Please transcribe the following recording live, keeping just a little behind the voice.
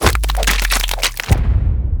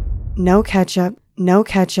No ketchup, no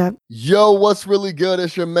ketchup. Yo, what's really good?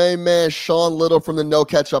 It's your main man, Sean Little from the No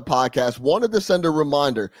Ketchup Podcast. Wanted to send a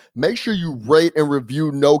reminder. Make sure you rate and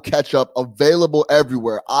review No Ketchup, available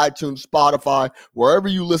everywhere. iTunes, Spotify, wherever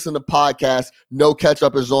you listen to podcasts, No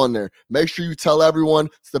Ketchup is on there. Make sure you tell everyone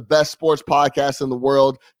it's the best sports podcast in the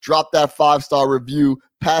world. Drop that 5-star review.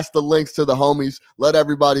 Pass the links to the homies. Let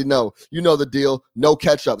everybody know. You know the deal. No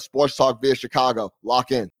Ketchup, Sports Talk via Chicago.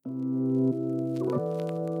 Lock in.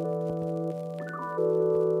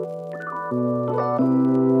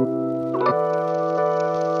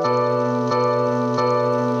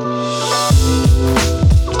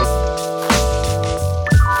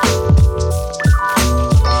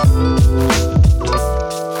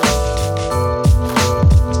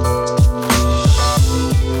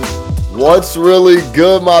 What's really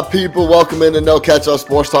good, my people? Welcome into No Catch Up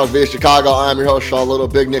Sports Talk via Chicago. I'm your host, Sean Little.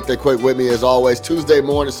 Big Nick, they quick with me as always. Tuesday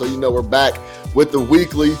morning, so you know we're back with the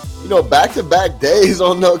weekly, back-to-back days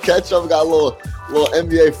on No Catch Up. We got a little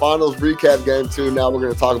NBA Finals recap game too. Now we're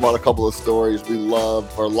going to talk about a couple of stories we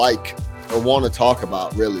love or like or want to talk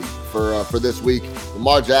about really for this week.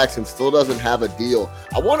 Lamar Jackson still doesn't have a deal.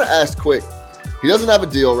 I want to ask quick. He doesn't have a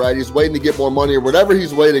deal, right? He's waiting to get more money or whatever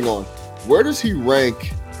he's waiting on. Where does he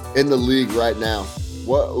rank in the league right now?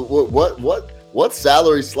 What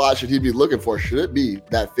salary slot should he be looking for? Should it be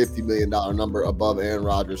that $50 million number above Aaron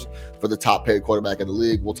Rodgers for the top paid quarterback in the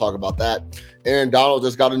league? We'll talk about that. Aaron Donald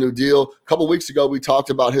just got a new deal. A couple weeks ago, we talked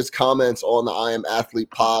about his comments on the I Am Athlete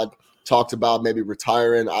pod, talked about maybe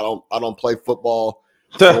retiring. I don't play football.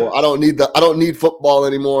 Or I don't need football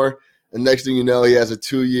anymore. And next thing you know, he has a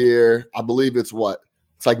 2-year, I believe it's like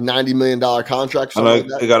 $90 million contract. I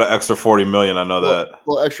know he got an extra $40 million. I know that. A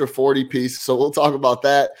little extra 40 piece. So we'll talk about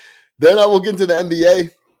that. Then I will get into the NBA.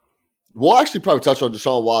 We'll actually probably touch on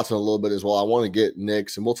Deshaun Watson a little bit as well. I want to get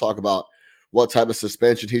Nick's, and we'll talk about what type of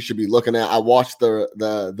suspension he should be looking at. I watched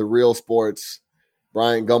the Real Sports,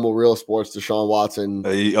 Bryant Gumbel Real Sports, Deshaun Watson.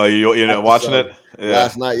 Are you watching it? Yeah.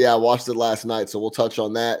 Last night. Yeah, I watched it last night. So we'll touch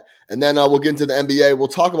on that. And then we'll get into the NBA. We'll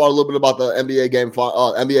talk about a little bit about the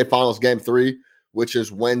NBA Finals Game 3, which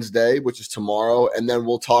is Wednesday, which is tomorrow. And then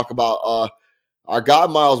we'll talk about our guy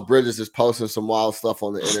Miles Bridges is posting some wild stuff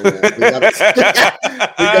on the internet.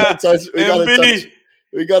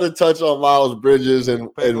 We got to touch on Miles Bridges and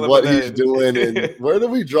what he's doing and where do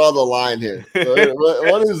we draw the line here? Where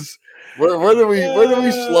do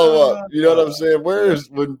we slow up? You know what I'm saying? Where is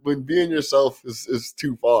when being yourself is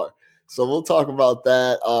too far? So we'll talk about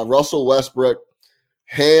that. Russell Westbrook,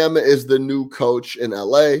 Ham is the new coach in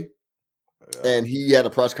LA. And he had a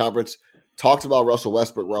press conference, talked about Russell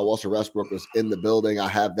Westbrook while Russell Westbrook was in the building. I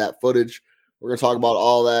have that footage. We're going to talk about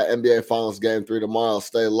all that. NBA Finals Game 3 tomorrow.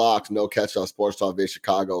 Stay locked. No Catch Up Sports Talk via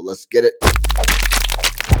Chicago. Let's get it.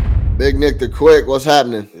 Big Nick the Quick. What's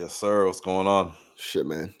happening? Yes, sir. What's going on? Shit,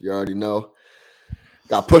 man. You already know.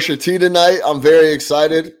 Got Pusha T tonight. I'm very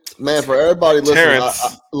excited. Man, for everybody listening,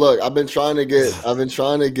 look, I've been trying to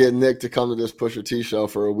get Nick to come to this Pusha T show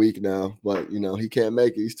for a week now, but he can't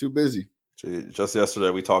make it. He's too busy. Just yesterday,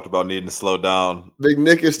 we talked about needing to slow down. Big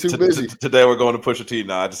Nick is too busy. Today, we're going to Pusha T.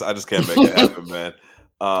 No, I just can't make it happen, man.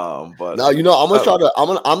 But now I'm gonna try to.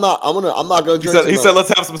 I'm not gonna drink. He said,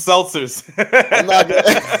 "Let's have some seltzers." I'm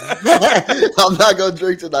not gonna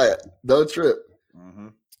drink tonight. Don't trip. Mm-hmm.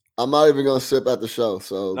 I'm not even gonna sip at the show.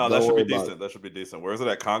 So no, that should be decent. That should be decent. Where is it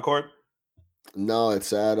at? Concord? No,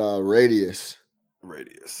 it's at Radius.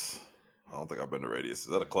 Radius. I don't think I've been to Radius. Is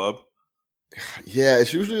that a club? Yeah,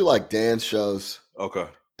 it's usually like dance shows, okay,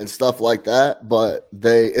 and stuff like that. But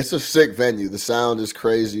it's a sick venue. The sound is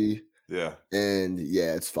crazy. Yeah, and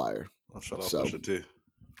yeah, it's fire. Shout out Push too.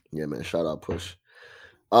 Yeah, man, shout out Push.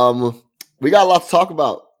 We got a lot to talk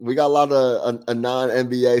about. We got a lot of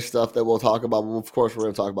non-NBA stuff that we'll talk about. But of course, we're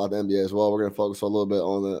going to talk about the NBA as well. We're going to focus a little bit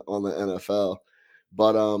on the NFL.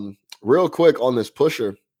 But real quick on this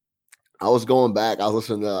Pusher, I was going back. I was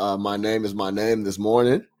listening to My Name Is My Name this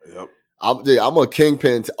morning. Yep. I'm a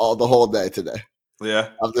kingpin the whole day today. Yeah.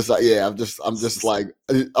 I'm just like,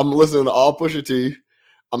 I'm listening to all Pusha T.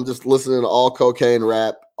 I'm just listening to all cocaine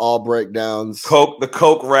rap, all breakdowns. The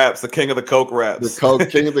Coke raps, the king of the Coke raps.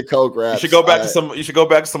 King of the Coke raps. You should go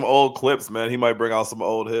back to some old clips, man. He might bring out some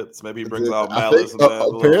old hits. Maybe he brings out Malice.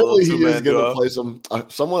 Apparently, he is going to play some. I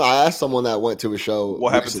asked someone that went to a show.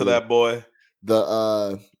 What happened to that boy?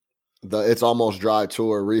 The It's Almost Dry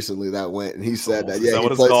tour recently that went, and he said that. Yeah,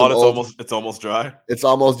 what it's called? It's almost dry. It's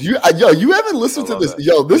almost you. You haven't listened to this. That.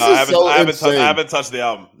 Yo, this is so insane. I haven't touched the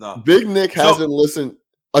album. No. Big Nick hasn't listened.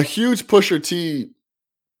 A huge Pusha T.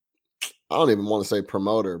 I don't even want to say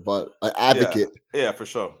promoter, but an advocate. Yeah, for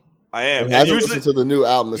sure. I am. And hasn't listened to the new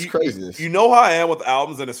album. It's craziness. You know how I am with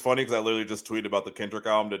albums, and it's funny because I literally just tweeted about the Kendrick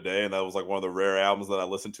album today, and that was like one of the rare albums that I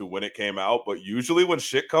listened to when it came out. But usually when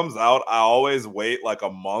shit comes out, I always wait like a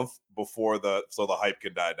month before the hype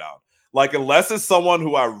can die down. Like unless it's someone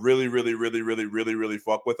who I really, really, really, really, really, really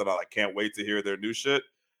fuck with, and I can't wait to hear their new shit.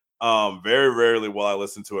 Very rarely will I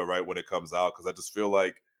listen to it right when it comes out because I just feel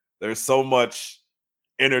like there's so much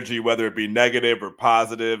energy, whether it be negative or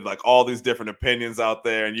positive, like all these different opinions out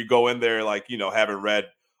there, and you go in there like, you know, having read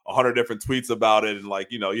 100 different tweets about it, and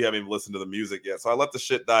like, you know, you haven't even listened to the music yet. So I let the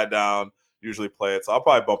shit die down, usually play it. So I'll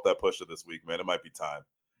probably bump that Pusha this week, man. It might be time,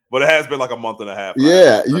 but it has been like a month and a half.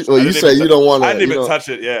 Yeah, you say you don't want to. I didn't even touch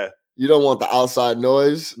it. Yeah. You don't want the outside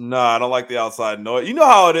noise? No, I don't like the outside noise. You know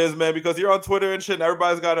how it is, man, because you're on Twitter and shit, and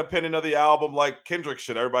everybody's got an opinion of the album, like Kendrick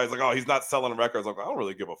shit. Everybody's like, oh, he's not selling records. Like, I don't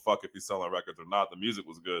really give a fuck if he's selling records or not. The music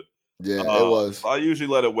was good. Yeah, it was. I usually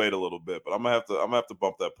let it wait a little bit, but I'm gonna have to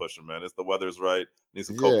bump that Pusher, man. It's the weather's right. Need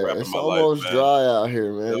some coke rap in my life. It's almost dry out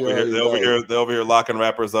here, man. They over here locking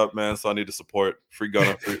rappers up, man. So I need to support Free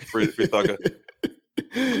Gunna, free Thugger.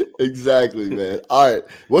 Exactly, man. All right,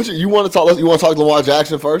 you want to talk? You want to talk Lamar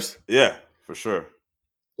Jackson first? Yeah. For sure.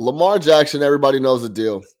 Lamar Jackson, everybody knows the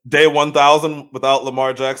deal. Day 1,000 without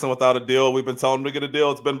Lamar Jackson, without a deal. We've been telling him to get a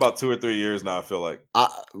deal. It's been about 2 or 3 years now, I feel like.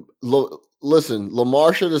 Listen,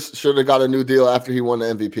 Lamar should have got a new deal after he won the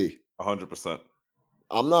MVP. 100%.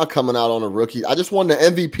 I'm not coming out on a rookie. I just won the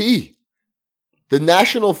MVP. The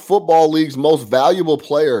National Football League's most valuable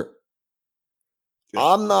player.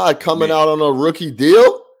 I'm not coming out on a rookie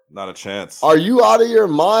deal. Not a chance. Are you out of your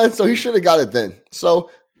mind? So he should have got it then. So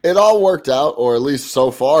it all worked out, or at least so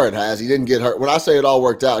far it has. He didn't get hurt. When I say it all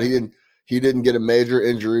worked out, he didn't get a major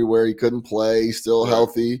injury where he couldn't play. He's still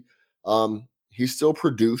healthy. He still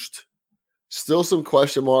produced. Still some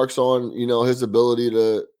question marks on, you know, his ability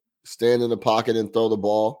to stand in the pocket and throw the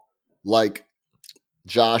ball like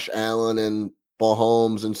Josh Allen and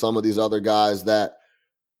Mahomes and some of these other guys that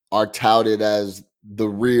are touted as the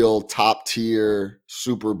real top tier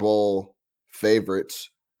Super Bowl favorites.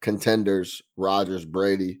 Contenders, Rodgers,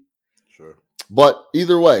 Brady. Sure. But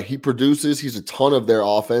either way, he produces. He's a ton of their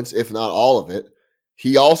offense, if not all of it.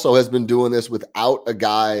 He also has been doing this without a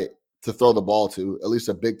guy to throw the ball to, at least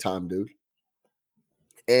a big time dude.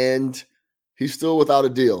 And he's still without a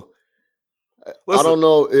deal. Listen, I don't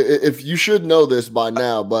know if you should know this by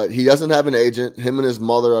now, but he doesn't have an agent. Him and his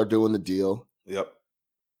mother are doing the deal. Yep.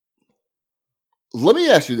 Let me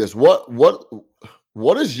ask you this.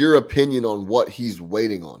 What is your opinion on what he's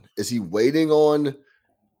waiting on? Is he waiting on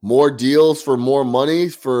more deals for more money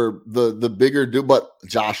for the bigger dude? But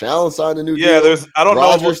Josh Allen signed a new deal. Yeah, there's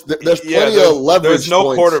plenty of leverage. There's no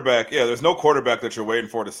points. quarterback. Yeah, there's no quarterback that you're waiting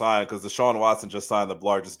for to sign because Deshaun Watson just signed the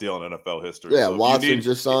largest deal in NFL history. Yeah, so Watson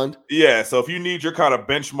just signed. Yeah, so if you need your kind of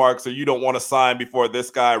benchmarks or you don't want to sign before this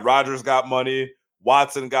guy, Rodgers got money,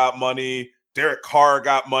 Watson got money, Derek Carr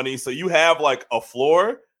got money. So you have like a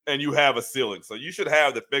floor and you have a ceiling. So you should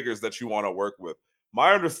have the figures that you want to work with.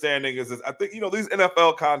 My understanding is I think, you know, these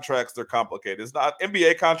NFL contracts, they're complicated. It's not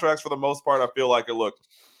NBA contracts for the most part. I feel like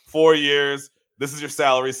 4 years, this is your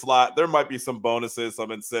salary slot. There might be some bonuses,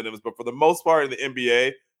 some incentives, but for the most part in the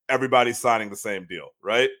NBA, everybody's signing the same deal,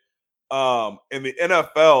 right? In the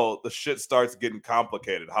NFL, the shit starts getting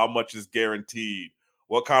complicated. How much is guaranteed?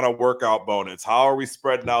 What kind of workout bonus? How are we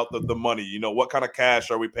spreading out the money? You know, what kind of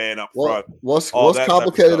cash are we paying up front? What's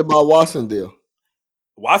complicated about Watson's deal?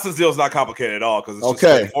 Watson's deal is not complicated at all because it's just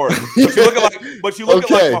straightforward. But you look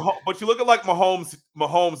at like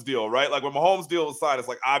Mahomes' deal, right? Like when Mahomes' deal was signed, it's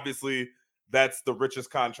like obviously that's the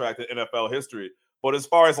richest contract in NFL history. But as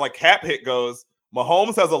far as like cap hit goes,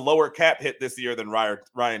 Mahomes has a lower cap hit this year than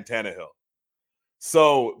Ryan Tannehill.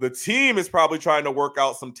 So the team is probably trying to work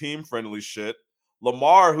out some team-friendly shit.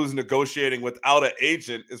 Lamar, who's negotiating without an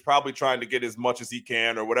agent, is probably trying to get as much as he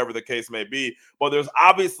can or whatever the case may be. But there's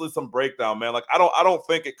obviously some breakdown, man. Like I don't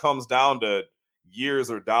think it comes down to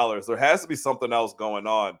years or dollars. There has to be something else going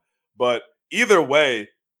on. But either way,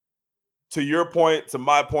 to your point, to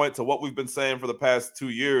my point, to what we've been saying for the past 2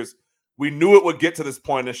 years, we knew it would get to this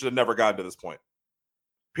point and should have never gotten to this point.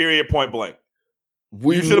 Period, point blank.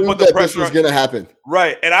 We should have put the pressure. This was going to happen,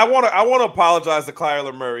 right? And I want to apologize to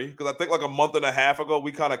Kyler Murray because I think like a month and a half ago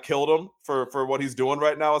we kind of killed him for what he's doing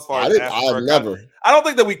right now. As far as I don't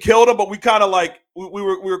think that we killed him, but we kind of like we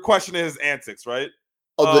were questioning his antics, right?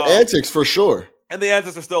 Oh, the antics for sure, and the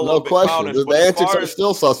antics are still a little bit clownish. The antics are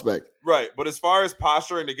still suspect, right? But as far as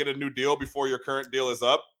posturing to get a new deal before your current deal is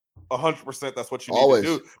up, 100% that's what you need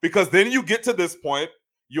to do because then you get to this point,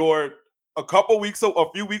 you're a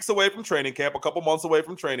few weeks away from training camp, a couple months away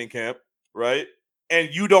from training camp, right? And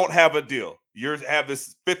you don't have a deal. You have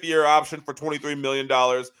this 5th-year option for $23 million,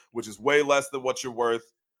 which is way less than what you're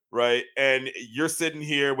worth, right? And you're sitting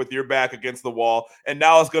here with your back against the wall, and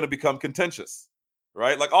now it's going to become contentious,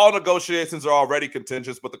 right? Like all negotiations are already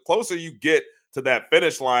contentious, but the closer you get to that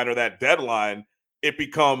finish line or that deadline, it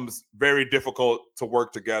becomes very difficult to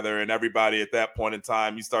work together. And everybody at that point in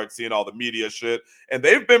time, you start seeing all the media shit. And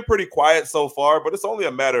they've been pretty quiet so far, but it's only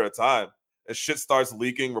a matter of time. As shit starts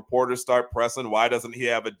leaking, reporters start pressing, why doesn't he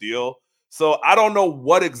have a deal? So I don't know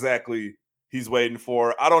what exactly he's waiting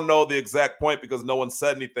for. I don't know the exact point because no one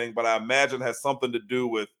said anything, but I imagine it has something to do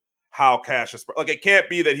with how cash is. Like, it can't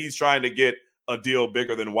be that he's trying to get a deal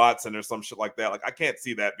bigger than Watson or some shit like that. Like, I can't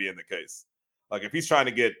see that being the case. Like, if he's trying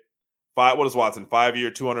to get what is Watson,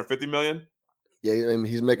 5-year, $250 million? Yeah, I mean,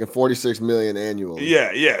 he's making $46 million annually.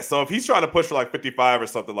 Yeah. So if he's trying to push for like 55 or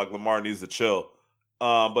something, like Lamar needs to chill.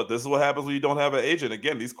 But this is what happens when you don't have an agent.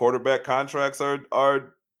 Again, these quarterback contracts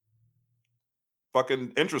are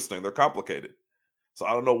fucking interesting. They're complicated. So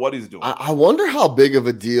I don't know what he's doing. I wonder how big of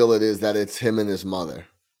a deal it is that it's him and his mother.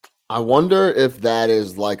 I wonder if that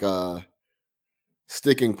is like a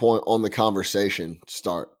sticking point on the conversation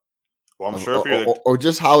start. Well, I'm sure or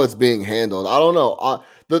just how it's being handled. I don't know.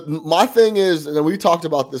 My thing is, and we talked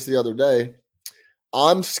about this the other day,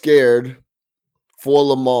 I'm scared for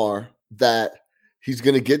Lamar that he's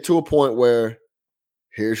going to get to a point where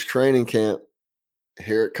here's training camp,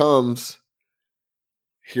 here it comes,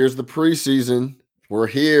 here's the preseason, we're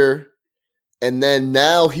here, and then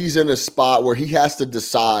now he's in a spot where he has to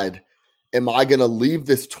decide, am I going to leave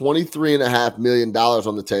this $23.5 million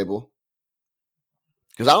on the table?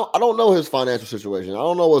 Because I don't know his financial situation. I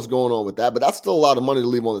don't know what's going on with that, but that's still a lot of money to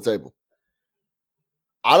leave on the table.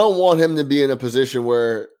 I don't want him to be in a position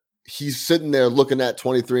where he's sitting there looking at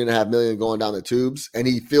 $23.5 million going down the tubes, and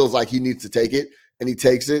he feels like he needs to take it, and he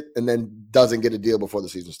takes it, and then doesn't get a deal before the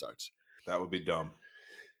season starts. That would be dumb.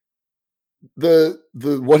 The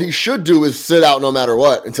what he should do is sit out no matter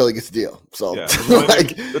what until he gets a deal. So yeah,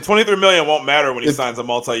 the $23 million won't matter when he signs a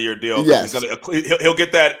multi-year deal. Yes. He'll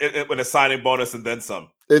get that with a signing bonus and then some.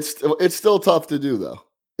 It's still tough to do though.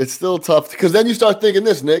 It's still tough because then you start thinking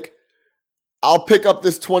this, Nick. I'll pick up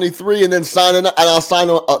this 23 and then I'll sign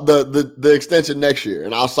the extension next year,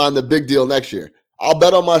 and I'll sign the big deal next year. I'll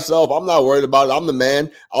bet on myself. I'm not worried about it. I'm the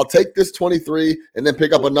man. I'll take this 23 and then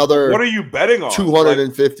pick up another. What are you betting on?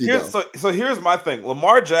 250. So here's my thing.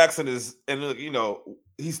 Lamar Jackson is, and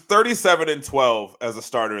he's 37-12 as a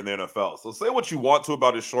starter in the NFL. So say what you want to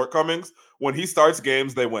about his shortcomings. When he starts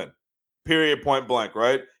games, they win. Period, point blank,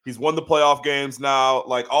 right? He's won the playoff games now.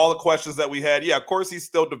 Like all the questions that we had. Yeah, of course he's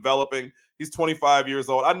still developing. He's 25 years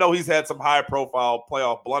old. I know he's had some high-profile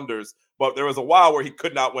playoff blunders, but there was a while where he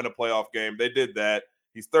could not win a playoff game. They did that.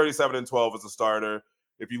 He's 37-12 as a starter.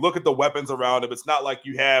 If you look at the weapons around him, it's not like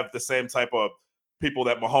you have the same type of people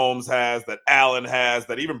that Mahomes has, that Allen has,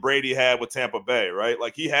 that even Brady had with Tampa Bay, right?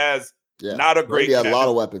 Like he has not a great. He had a lot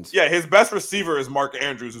of weapons. Yeah, his best receiver is Mark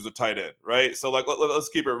Andrews, who's a tight end, right? So like, let's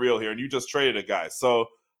keep it real here. And you just traded a guy, so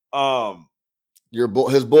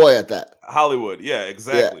his boy at that Hollywood, yeah,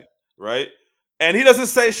 exactly. Yeah. Right. And he doesn't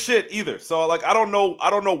say shit either. So like, I don't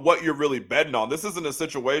know what you're really betting on. This isn't a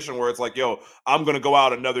situation where it's like, yo, I'm going to go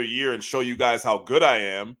out another year and show you guys how good I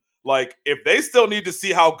am. Like if they still need to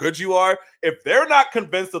see how good you are, if they're not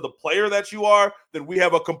convinced of the player that you are, then we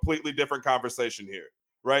have a completely different conversation here.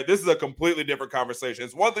 Right. This is a completely different conversation.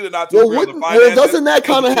 It's one thing to not agree on the finances. Doesn't that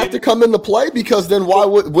kind of have to come into play? Because then why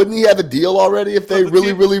wouldn't he have a deal already if they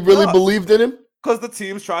really believed in him? Because the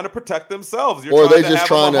team's trying to protect themselves. Or they're just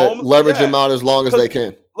trying to leverage him out as long as they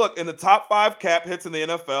can. Look, in the top 5 cap hits in the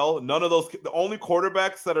NFL, none of those, the only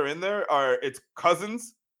quarterbacks that are in there it's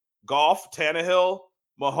Cousins, Goff, Tannehill,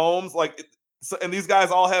 Mahomes. And these guys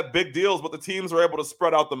all have big deals, but the teams are able to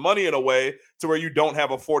spread out the money in a way to where you don't have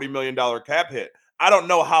a $40 million cap hit. I don't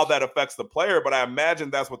know how that affects the player, but I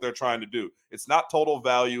imagine that's what they're trying to do. It's not total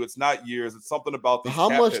value. It's not years. It's something about these. How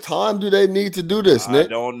much time do they need to do this, Nick? I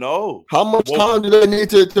don't know. How much time do they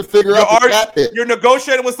need to figure out the cap hit? You're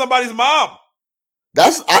negotiating with somebody's mom.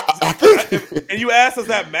 That's I think. And you ask, does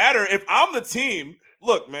that matter? If I'm the team,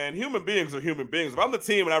 look, man, human beings are human beings. If I'm the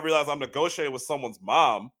team and I realize I'm negotiating with someone's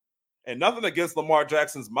mom, and nothing against Lamar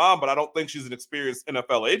Jackson's mom, but I don't think she's an experienced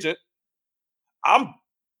NFL agent.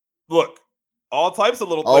 All types of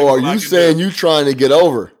little things. Oh, are you saying you trying to get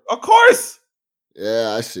over? Of course.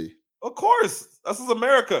 Yeah, I see. Of course. This is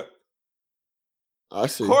America. I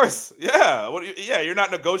see. Of course. Yeah. You're not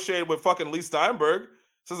negotiating with fucking Lee Steinberg.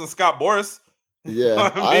 This isn't Scott Boras. Yeah,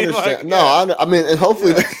 I understand. I mean, and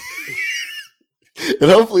hopefully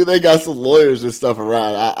hopefully they got some lawyers and stuff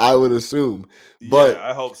around. I would assume. But yeah,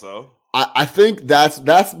 I hope so. I think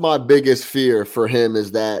that's my biggest fear for him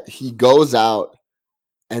is that he goes out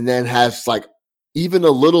and then has like even a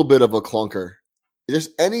little bit of a clunker.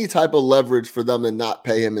 Just any type of leverage for them to not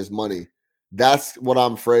pay him his money. That's what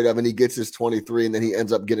I'm afraid of. And he gets his 23 and then he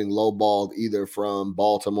ends up getting lowballed either from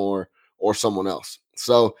Baltimore or someone else.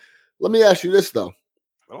 So let me ask you this, though.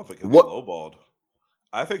 I don't think he'll get lowballed.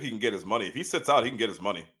 I think he can get his money. If he sits out, he can get his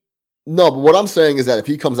money. No, but what I'm saying is that if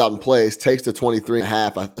he comes out and plays, takes the 23 and a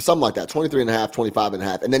half, something like that, 23 and a half, 25 and a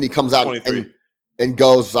half, and then he comes out and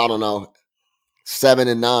goes, I don't know,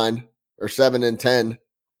 7-9 or 7-10,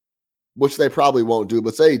 which they probably won't do,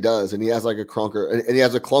 but say he does, and he has like a clunker, and he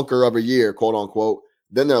has a clunker of a year, quote unquote,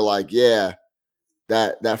 then they're like, yeah,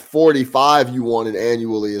 that 45 you wanted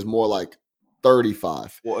annually is more like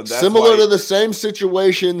 35. Well, similar to the same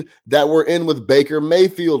situation that we're in with Baker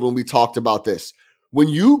Mayfield when we talked about this. When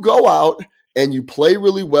you go out and you play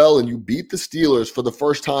really well and you beat the Steelers for the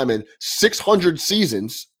first time in 600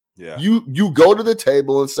 seasons, you go to the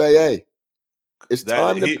table and say, hey, it's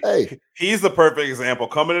time to pay. He's the perfect example.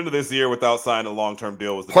 Coming into this year without signing a long-term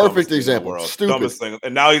deal was the perfect example. Stupid. Dumbest thing.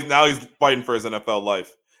 And now he's fighting for his NFL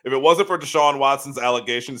life. If it wasn't for Deshaun Watson's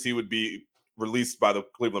allegations, he would be released by the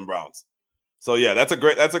Cleveland Browns. So yeah, that's a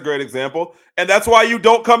great example, and that's why you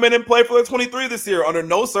don't come in and play for the 23 this year under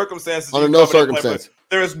no circumstances. Under no circumstance,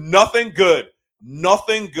 there is nothing good.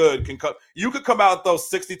 Nothing good can come. You could come out and throw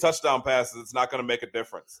 60 touchdown passes. It's not going to make a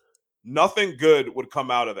difference. Nothing good would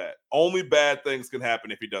come out of that. Only bad things can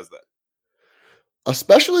happen if he does that.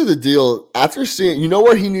 Especially the deal after seeing,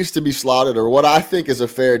 where he needs to be slotted, or what I think is a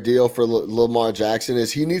fair deal for Lamar Jackson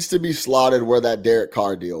is he needs to be slotted where that Derek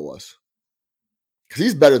Carr deal was, because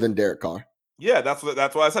he's better than Derek Carr. Yeah, that's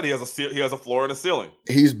why I said he has a floor and a ceiling.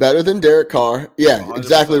 He's better than Derek Carr. Yeah, 100%.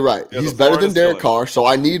 Exactly right. He's better than Derek Carr, so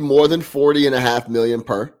I need more than $40.5 million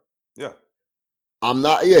per. Yeah. I'm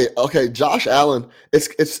not. Yeah. Okay. Josh Allen.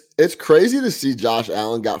 It's crazy to see Josh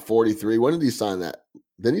Allen got 43. When did he sign that?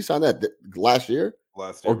 Didn't he sign that last year?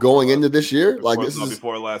 Or going into this year?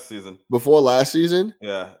 Before last season. Before last season.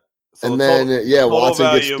 Yeah. So and then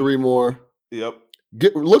Watson gets 3 more. Yep.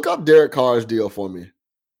 Look up Derek Carr's deal for me.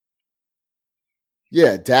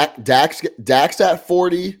 Yeah, Dak's at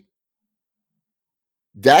 40.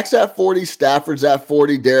 Dak's at 40, Stafford's at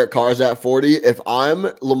 40, Derek Carr's at 40. If I'm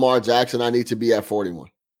Lamar Jackson, I need to be at 41.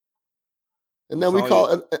 And then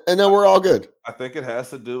and then we're all good. I think it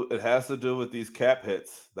has to do with these cap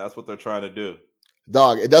hits. That's what they're trying to do.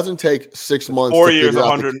 Dog, it doesn't take 6 months. 4 years,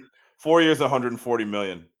 140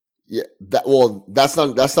 million. Yeah, that's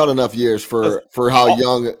not enough years for how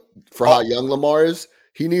young Lamar is.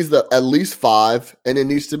 He needs at least 5, and it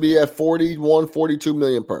needs to be at 41, 42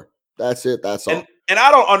 million per. That's it. That's all. And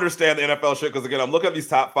I don't understand the NFL shit because, again, I'm looking at these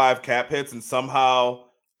top 5 cap hits, and somehow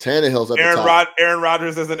Tannehill's at the top. Aaron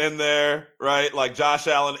Rodgers isn't in there, right? Like Josh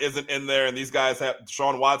Allen isn't in there, and these guys have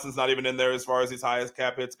Deshaun Watson's not even in there as far as these highest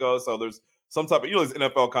cap hits go. So there's some type of these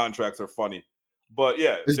NFL contracts are funny. But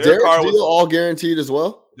yeah, is Derek Carr all guaranteed as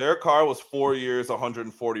well? Derek Carr was 4 years,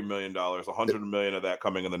 $140 million, $100 million of that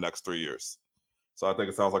coming in the next 3 years. So I think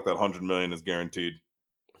it sounds like that $100 million is guaranteed.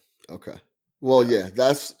 Okay. Well, yeah,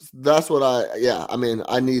 that's what I mean,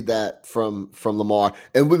 I need that from Lamar.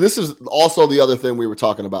 And this is also the other thing we were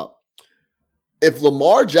talking about. If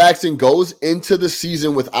Lamar Jackson goes into the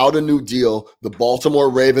season without a new deal, the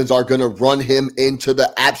Baltimore Ravens are going to run him into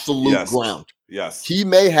the absolute ground. Yes. He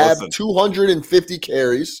may have 250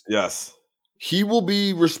 carries. Yes. He will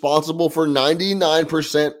be responsible for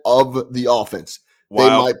 99% of the offense.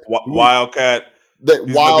 Wildcat.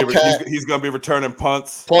 He's going to be returning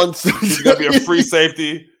punts. He's going to be a free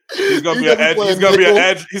safety. He's going to be an edge. He's going to be an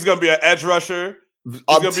edge. He's going to be an edge rusher. He's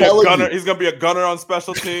going to be a gunner. He's going to be a gunner on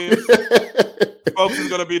special teams. Folks is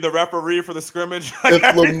going to be the referee for the scrimmage.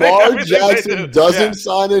 If Lamar Jackson doesn't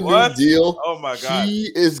sign a new deal, oh my God,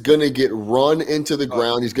 he is going to get run into the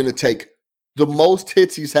ground. He's going to take the most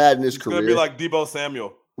hits he's had in his career. It's going to be like Deebo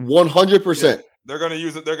Samuel. 100%. They're going to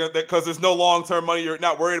use it. Because there's no long-term money. You're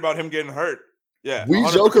not worried about him getting hurt. Yeah, we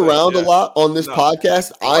joke around a lot on this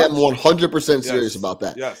podcast. I am 100% serious about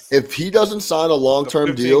that. Yes. If he doesn't sign a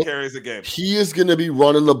long-term deal, carries a game. He is going to be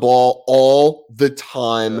running the ball all the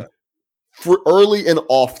time for early and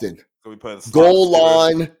often. Goal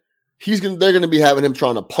line. They're going to be having him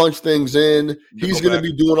trying to punch things in. He's going to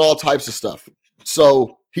be doing all types of stuff.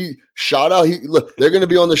 So they're going to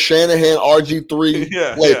be on the Shanahan RG3.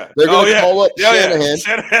 They're going to call up Shanahan.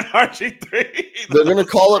 Shanahan RG3. They're going to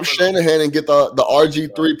call up Shanahan and get the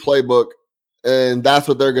RG3 playbook, and that's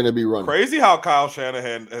what they're going to be running. Crazy how Kyle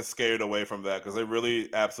Shanahan has skated away from that because they really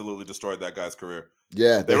absolutely destroyed that guy's career.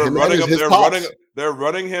 Yeah, they're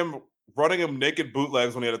running him running him naked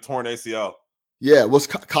bootlegs when he had a torn ACL. Yeah,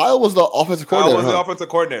 Kyle was the offensive coordinator. Kyle was the offensive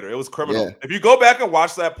coordinator. It was criminal. Yeah. If you go back and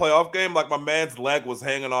watch that playoff game, like my man's leg was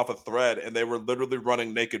hanging off a thread, and they were literally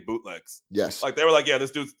running naked bootlegs. Yes, like they were like, "Yeah, this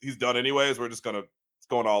dude's he's done anyways. We're just going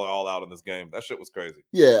all out in this game." That shit was crazy.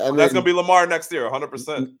 Yeah, I mean, that's gonna be Lamar next year,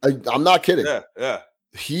 100%. I'm not kidding. Yeah.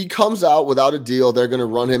 He comes out without a deal. They're gonna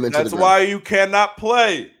run him into. That's why you cannot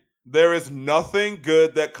play. There is nothing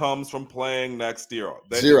good that comes from playing next year.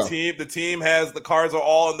 Zero. The team has the cards are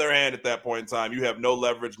all in their hand at that point in time. You have no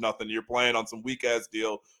leverage, nothing. You're playing on some weak ass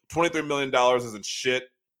deal. $23 million isn't shit.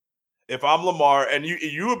 If I'm Lamar, and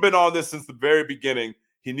you have been on this since the very beginning,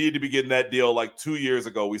 he needed to be getting that deal like 2 years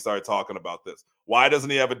ago. We started talking about this. Why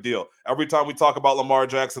doesn't he have a deal? Every time we talk about Lamar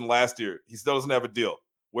Jackson last year, he still doesn't have a deal.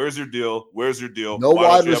 Where's your deal? Where's your deal? No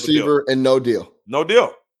wide receiver and no deal. No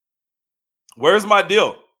deal. Where's my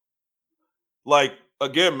deal? Like,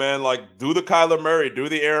 again, man, like, do the Kyler Murray, do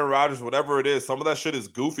the Aaron Rodgers, whatever it is. Some of that shit is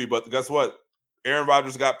goofy, but guess what? Aaron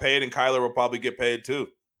Rodgers got paid and Kyler will probably get paid too.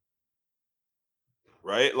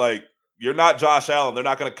 Right? Like, you're not Josh Allen. They're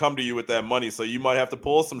not going to come to you with that money, so you might have to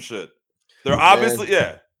pull some shit. They're obviously,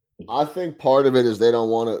 yeah. I think part of it is they don't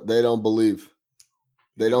believe.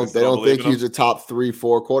 They don't think he's a top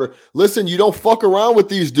 3-4 quarter. Listen, you don't fuck around with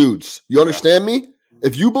these dudes. You understand me?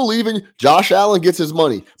 If you believe in Josh Allen gets his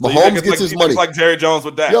money, Mahomes gets his money. Like Jerry Jones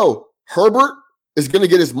with that. Yo, Herbert is going to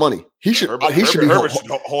get his money. He should be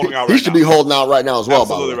holding out. He should be holding out right now as well.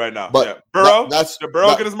 Absolutely right now. But Burrow, did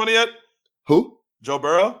Burrow get his money yet? Who? Joe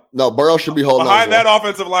Burrow? No, Burrow should be holding out. Behind that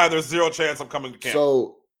offensive line, there's zero chance I'm coming to camp.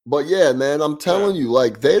 So, but yeah, man, I'm telling you,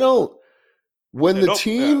 like they don't. When the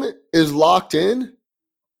team is locked in,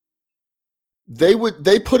 they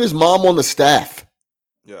put his mom on the staff.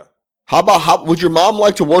 Yeah. How would your mom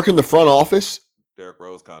like to work in the front office? Derrick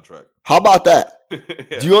Rose contract. How about that?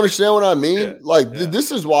 Yeah. Do you understand what I mean? Yeah.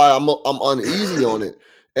 This is why I'm uneasy on it.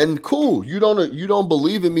 And cool, you don't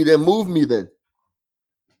believe in me, then move me then.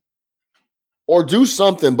 Or do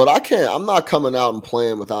something, but I can't. I'm not coming out and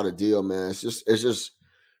playing without a deal, man. It's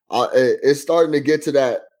starting to get to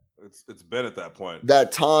that. It's been at that point.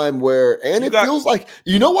 That time where, and it feels like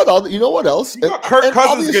you know what else? You got Kirk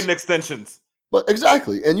Cousins getting extensions. But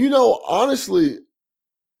exactly, and honestly,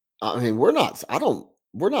 I mean, we're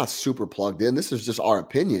not super plugged in. This is just our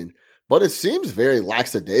opinion, but it seems very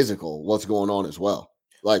lackadaisical what's going on as well.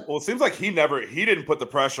 Like, well, it seems like he didn't put the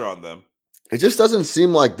pressure on them. It just doesn't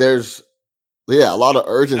seem like there's. Yeah, a lot of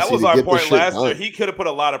urgency. That was our point last year. He could have put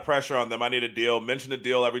a lot of pressure on them. I need a deal. Mention a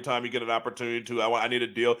deal every time you get an opportunity to. I need a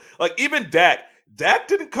deal. Like even Dak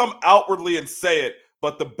didn't come outwardly and say it,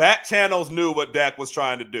 but the back channels knew what Dak was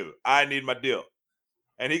trying to do. I need my deal,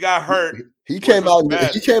 and he got hurt. He came out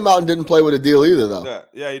and didn't play with a deal either, though.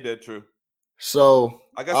 Yeah, he did. True. So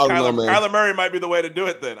I guess Kyler Murray might be the way to do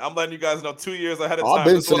it. Then I'm letting you guys know 2 years ahead of time. I've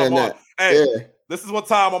been saying that. Hey, this is what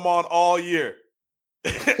time I'm on all year.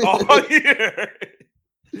 All year.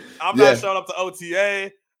 I'm not showing up to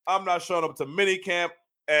OTA. I'm not showing up to mini camp.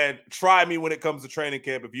 And try me when it comes to training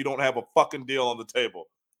camp if you don't have a fucking deal on the table.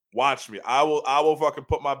 Watch me. I will fucking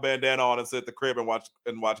put my bandana on and sit at the crib and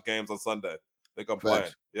watch games on Sunday. Think I'm playing.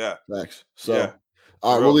 Yeah. Thanks. So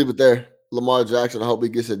all right, we'll leave it there. Lamar Jackson, I hope he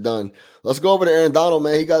gets it done. Let's go over to Aaron Donald,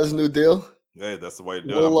 man. He got his new deal. Hey, that's the way to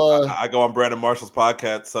do it. I go on Brandon Marshall's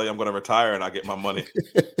podcast, tell you I'm going to retire, and I get my money.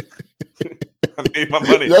 I need my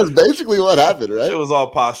money. That's basically what happened, right? It was all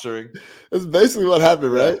posturing. That's basically what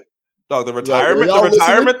happened, right? Dog, the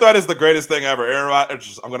retirement threat is the greatest thing ever. Aaron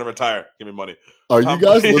Rodgers, I'm going to retire. Give me money. Are you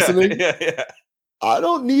guys listening? Yeah. I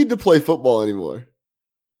don't need to play football anymore,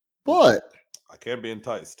 but I can't be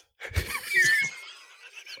enticed.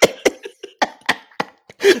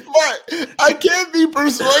 But I can't be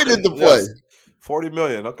persuaded to play. Yes. $40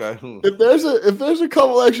 million, okay. If there's a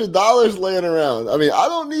couple extra dollars laying around, I mean, I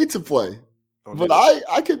don't need to play. But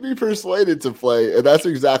I could be persuaded to play, and that's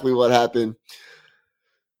exactly what happened.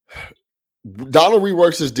 Donald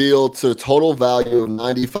reworks his deal to a total value of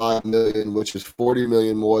 $95 million, which is $40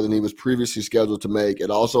 million more than he was previously scheduled to make.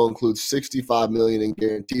 It also includes $65 million in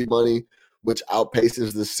guaranteed money, which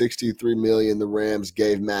outpaces the $63 million the Rams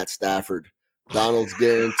gave Matt Stafford. Donald's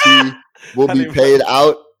guarantee will be paid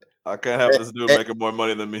out. I can't have this dude making more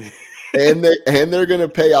money than me. and they're going to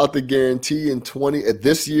pay out the guarantee in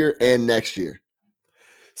this year and next year.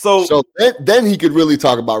 So then he could really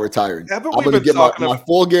talk about retiring. I'm going to get my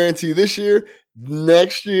full guarantee this year,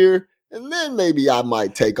 next year, and then maybe I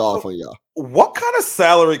might take off on y'all. What kind of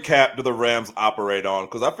salary cap do the Rams operate on?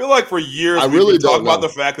 Because I feel like for years we've been talking about the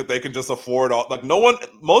fact that they can just afford all. Like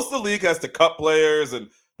most of the league has to cut players, and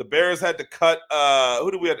the Bears had to cut.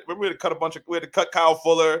 Who do we had? Remember we had to cut a bunch of. We had to cut Kyle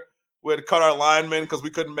Fuller. We had to cut our linemen because we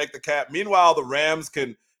couldn't make the cap. Meanwhile, the Rams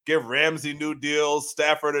can give Ramsey new deals,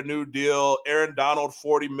 Stafford a new deal, Aaron Donald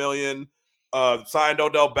 $40 million, signed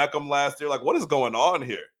Odell Beckham last year. Like, what is going on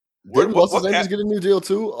here? What's his name just get a new deal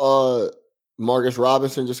too? Marcus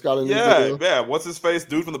Robinson just got a new deal. Yeah. What's his face?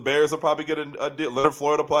 Dude from the Bears will probably get a deal. Leonard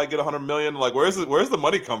Floyd will probably get $100 million. Like, where's the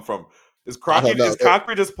money come from? Is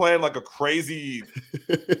Kroenke just playing like a crazy?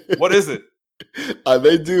 What is it?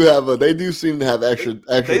 They do seem to have extra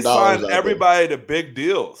They dollars. Sign everybody to big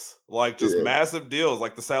deals, like just massive deals.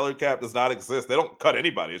 Like the salary cap does not exist. They don't cut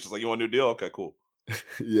anybody. It's just like, you want a new deal? Okay, cool.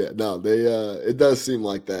 Yeah, no, they it does seem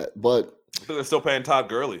like that, but I think they're still paying Todd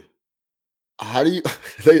Gurley. How do you?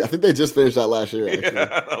 I think they just finished that last year. Actually. Yeah,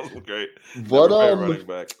 that was great. But running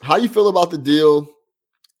back. How you feel about the deal?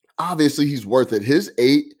 Obviously, he's worth it. His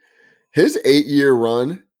 8-year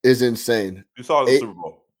run is insane. You saw the Super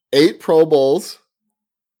Bowl. 8 Pro Bowls.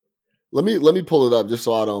 Let me pull it up just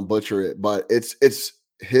so I don't butcher it. But it's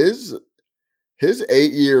his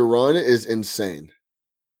 8-year run is insane.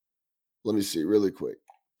 Let me see really quick.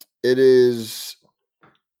 It is.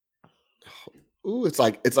 Ooh, it's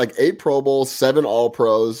like 8 Pro Bowls, 7 All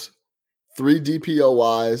Pros, 3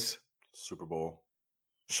 DPOYs. Super Bowl.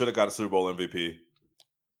 Should have got a Super Bowl MVP.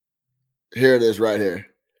 Here it is right here.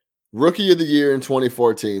 Rookie of the Year in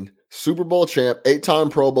 2014. Super Bowl champ, 8-time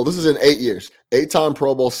Pro Bowl. This is in 8 years. 8-time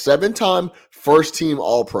Pro Bowl, 7-time first team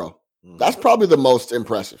All Pro. That's probably the most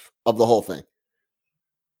impressive of the whole thing.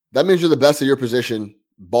 That means you're the best of your position,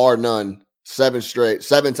 bar none. 7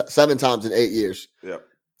 times in 8 years. Yep.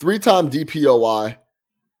 3-time DPOY,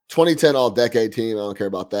 2010 All-Decade Team. I don't care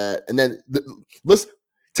about that. And then let's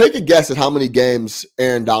take a guess at how many games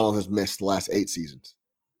Aaron Donald has missed the last 8 seasons.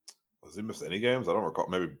 Has he missed any games? I don't recall.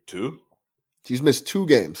 Maybe 2? He's missed 2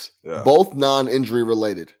 games, both non-injury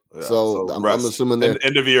related. Yeah. So I'm assuming they're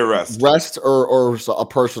end of year rest or a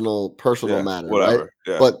personal matter, whatever. Right?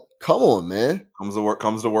 Yeah. But come on, man. Comes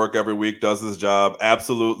to work every week, does his job,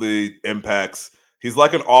 absolutely impacts. He's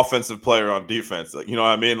like an offensive player on defense. Like, you know what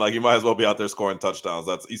I mean? Like, you might as well be out there scoring touchdowns.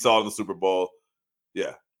 You saw it in the Super Bowl.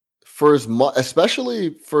 Yeah.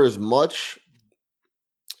 Especially for as much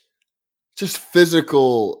just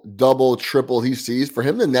physical double, triple he sees, for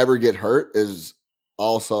him to never get hurt is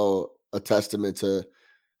also a testament to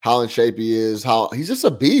how in shape he is, how he's just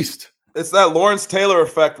a beast. It's that Lawrence Taylor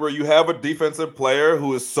effect where you have a defensive player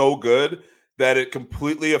who is so good that it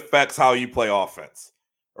completely affects how you play offense.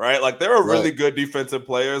 Right? Like, there are really good defensive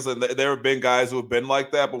players, and there have been guys who have been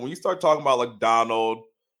like that. But when you start talking about like Donald,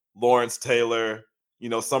 Lawrence Taylor, you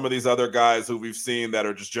know, some of these other guys who we've seen that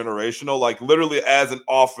are just generational, like literally as an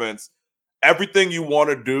offense, everything you want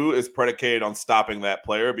to do is predicated on stopping that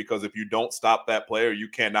player, because if you don't stop that player, you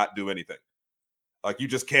cannot do anything. Like, you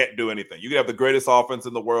just can't do anything. You can have the greatest offense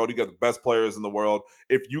in the world. You got the best players in the world.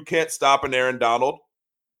 If you can't stop an Aaron Donald,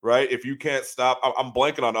 right? If you can't stop, I'm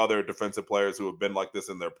blanking on other defensive players who have been like this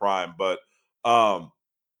in their prime, but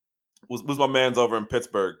was my man's over in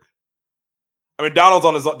Pittsburgh. I mean, Donald's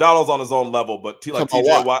on his own level, but like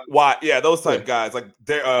TJ Watt, yeah, those type guys, like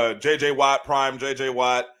JJ Watt, prime JJ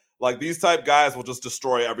Watt, like these type guys will just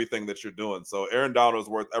destroy everything that you're doing. So Aaron Donald is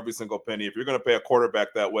worth every single penny. If you're going to pay a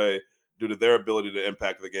quarterback that way due to their ability to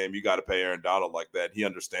impact the game, you got to pay Aaron Donald like that. He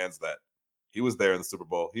understands that. He was there in the Super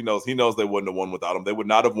Bowl. He knows they wouldn't have won without him. They would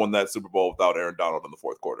not have won that Super Bowl without Aaron Donald in the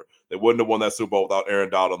fourth quarter. They wouldn't have won that Super Bowl without Aaron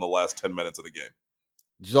Donald in the last 10 minutes of the game.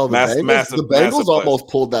 So the Bengals almost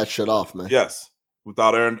pulled that shit off, man. Yes.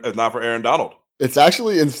 Without Aaron, if not for Aaron Donald. It's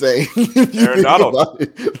actually insane. Aaron Donald.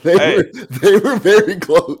 They were very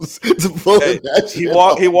close to pulling that shit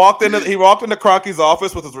off. He walked into Kroenke's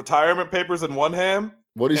office with his retirement papers in one hand.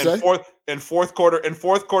 What did he say? Fourth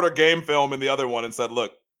quarter game film in the other one, and said,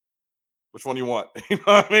 "Look, which one you want? You know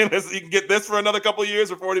what I mean? You can get this for another couple of years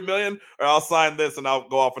for $40 million, or I'll sign this and I'll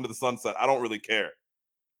go off into the sunset. I don't really care."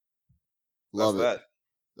 Love it.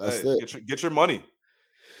 That's it. Get your money.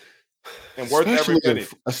 And worth every penny.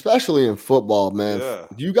 Especially in football, man. Yeah.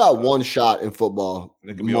 You got one shot in football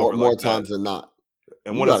more times than not.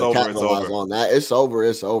 And when it's over, it's over. On that. It's over.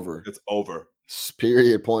 It's over. It's over.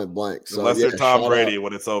 Period, point blank. So, unless you're Tom Brady,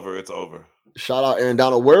 when it's over, it's over. Shout out Aaron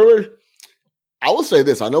Donald. I will say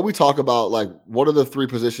this. I know we talk about, like, what are the 3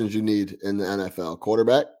 positions you need in the NFL?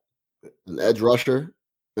 Quarterback, an edge rusher,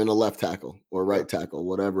 and a left tackle or right tackle,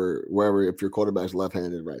 wherever, if your quarterback's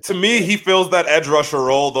left-handed, right. To me, he fills that edge rusher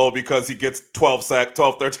role, though, because he gets 12,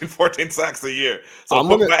 13, 14 sacks a year. So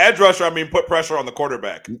by edge rusher, I mean put pressure on the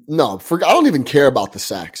quarterback. No, I don't even care about the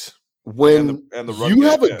sacks. When you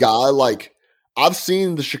have a guy like, I've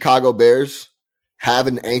seen the Chicago Bears have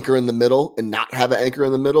an anchor in the middle and not have an anchor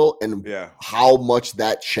in the middle, and how much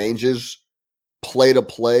that changes play to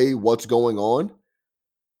play what's going on,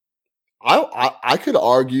 I could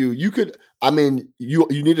argue you could. I mean, you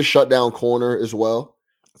need to shut down corner as well.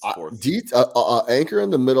 Anchor in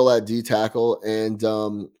the middle at D tackle and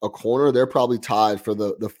a corner. They're probably tied for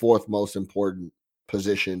the fourth most important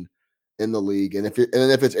position in the league. And if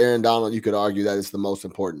it's Aaron Donald, you could argue that it's the most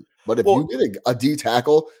important. But if you get a D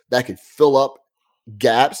tackle that could fill up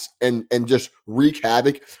gaps and just wreak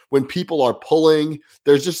havoc when people are pulling,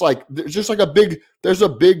 there's a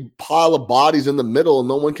big pile of bodies in the middle and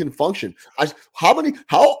no one can function. How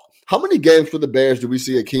many games for the Bears do we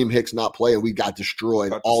see Akeem Hicks not play and we got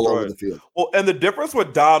destroyed all over the field? Well, and the difference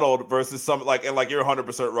with Donald versus some you're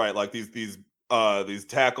 100% right. Like these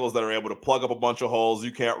tackles that are able to plug up a bunch of holes,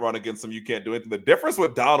 you can't run against them, you can't do anything. The difference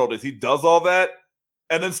with Donald is he does all that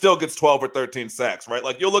and then still gets 12 or 13 sacks, right?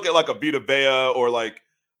 Like you'll look at like a Vita Vea or like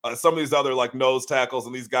some of these other like nose tackles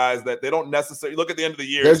and these guys that they don't necessarily look at the end of the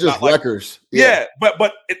year. They're just wreckers. Yeah, but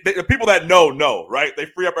the people that know, right? They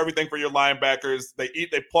free up everything for your linebackers. They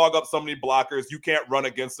plug up so many blockers. You can't run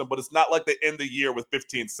against them, but it's not like they end the year with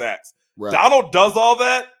 15 sacks. Right. Donald does all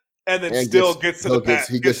that and then still gets to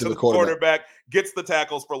the quarterback, gets the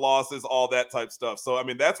tackles for losses, all that type stuff. So, I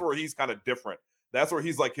mean, that's where he's kind of different. That's where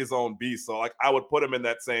he's like his own beast. So, like, I would put him in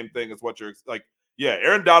that same thing as what you're like. Yeah,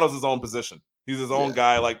 Aaron Donald's his own position. He's his own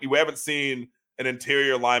guy. Like, we haven't seen an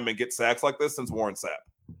interior lineman get sacks like this since Warren Sapp.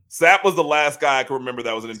 Sapp was the last guy I can remember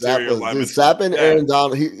that was an interior lineman. Sapp and Aaron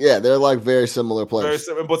Donald, they're like very similar players.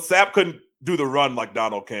 But Sapp couldn't do the run like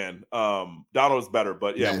Donald can. Donald is better,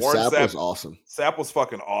 but Warren Sapp was awesome. Sapp was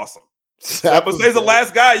fucking awesome. Sapp was the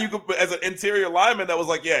last guy you could, as an interior lineman, that was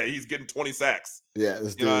like, he's getting 20 sacks. Yeah,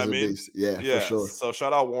 this dude is a beast. Yeah, for sure. So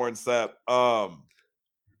shout out Warren Sapp.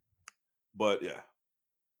 But yeah.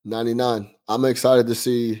 99. I'm excited to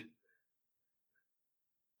see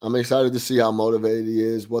how motivated he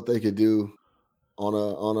is, what they could do on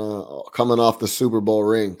a coming off the Super Bowl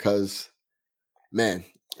ring. Because, man,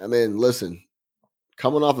 I mean, listen,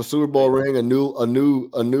 coming off a Super Bowl ring, a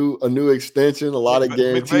new extension, a lot of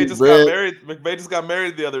guaranteed bread. McVay just got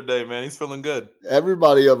married the other day, man. He's feeling good.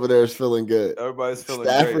 Everybody over there is feeling good. Everybody's feeling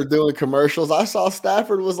Stafford great. Doing commercials. I saw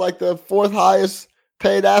Stafford was like the fourth highest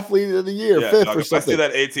paid athlete of the year, fifth or something. If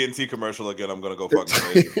I see that AT&T commercial again, I'm gonna go fucking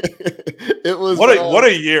crazy. It was what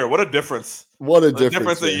a year, what a difference. What a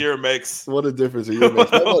difference a year makes. What a difference a year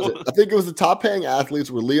makes. What was it? I think it was the top paying athletes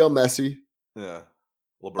were Leo Messi. Yeah.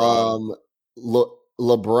 LeBron.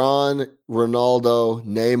 LeBron, Ronaldo,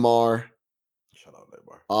 Neymar. Shout out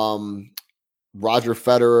Neymar. Roger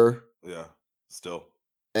Federer. Yeah, still.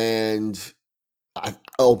 And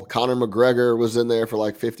Conor McGregor was in there for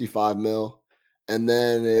like 55 mil. And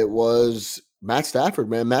then it was Matt Stafford,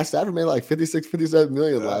 man. Matt Stafford made like 56, 57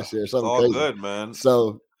 million last year. Something crazy. Good, man.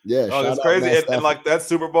 So, it's crazy. And like that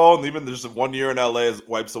Super Bowl, and even just 1 year in LA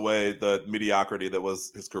wipes away the mediocrity that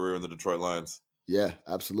was his career in the Detroit Lions. Yeah,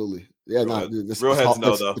 absolutely. Yeah,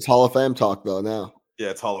 It's Hall of Fame talk though now. Yeah,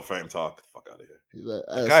 it's Hall of Fame talk. Fuck out of here.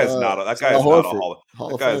 That guy is not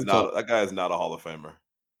a Hall of Famer.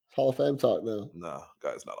 Hall of Fame talk now. No,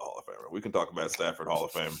 guy's not a Hall of Famer. We can talk about Stafford Hall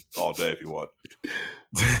of Fame all day if you want.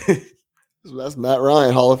 That's Matt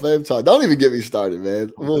Ryan Hall of Fame talk. Don't even get me started,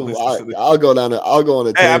 man. I'll go down there. I'll go on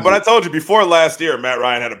a tangent. But I told you before last year, Matt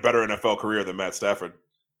Ryan had a better NFL career than Matt Stafford.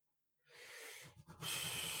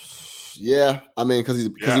 Yeah, I mean, because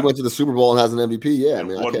he went to the Super Bowl and has an MVP. Yeah, I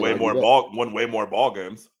mean, won way more ball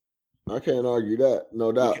games. I can't argue that,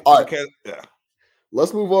 no doubt. All right,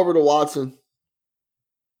 let's move over to Watson.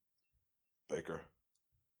 Baker.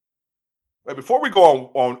 Wait, before we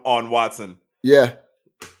go on Watson,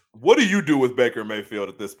 what do you do with Baker Mayfield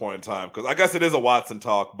at this point in time? Because I guess it is a Watson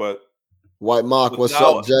talk, but White Mock, what's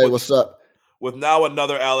up, Jay? What's up? With now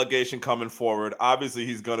another allegation coming forward, obviously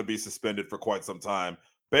he's going to be suspended for quite some time.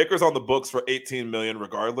 Baker's on the books for $18 million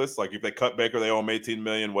regardless. Like if they cut Baker, they owe him $18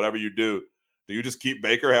 million. Whatever you do you just keep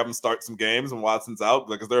Baker, have him start some games when Watson's out?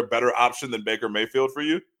 Like, is there a better option than Baker Mayfield for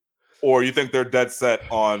you, or you think they're dead set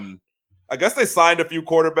on? I guess they signed a few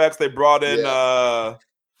quarterbacks. They brought in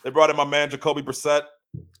my man Jacoby Brissett.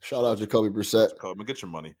 Shout out Jacoby Brissett. Jacoby, get your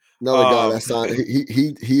money. Another guy that signed.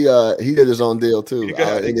 He did his own deal too.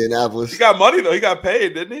 Indianapolis. He got money though. He got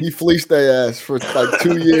paid, didn't he? He fleeced their ass for like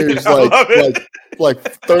 2 years, like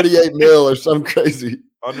 38 mil or something crazy.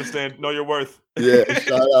 Understand? Know your worth. Yeah.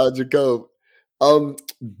 Shout out Jacob.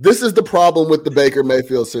 This is the problem with the Baker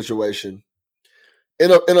Mayfield situation.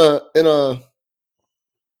 In a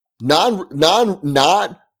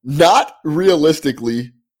not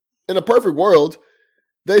realistically, in a perfect world,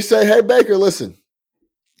 they say, hey, Baker, listen,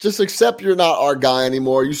 just accept you're not our guy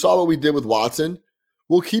anymore. You saw what we did with Watson.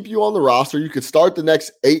 we'll keep you on the roster. You could start the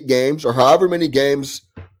next 8 games or however many games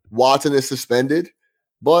Watson is suspended,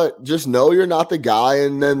 but just know you're not the guy,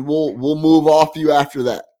 and then we'll move off you after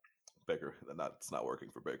that. Baker, it's not working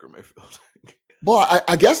for Baker Mayfield. Well,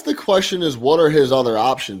 I guess the question is, what are his other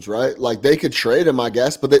options, right? Like, they could trade him, I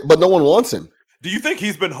guess, but no one wants him. Do you think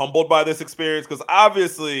he's been humbled by this experience? Because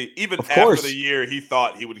obviously, even after the year, he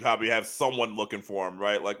thought he would probably have someone looking for him,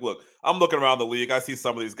 right? Like, look, I'm looking around the league. I see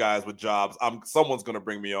some of these guys with jobs. Someone's going to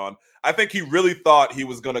bring me on. I think he really thought he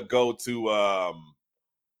was going to go to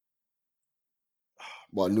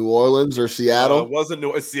New Orleans or Seattle?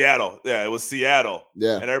 It's Seattle. Yeah, it was Seattle.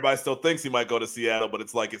 Yeah. And everybody still thinks he might go to Seattle, but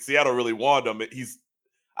it's like if Seattle really wanted him,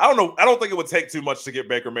 I don't know. I don't think it would take too much to get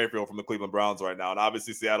Baker Mayfield from the Cleveland Browns right now. And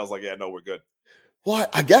obviously Seattle's like, yeah, no, we're good. Well,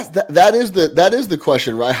 I guess that is the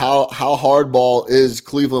question, right? How hardball is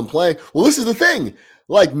Cleveland playing? Well, this is the thing.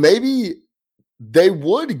 Like, maybe they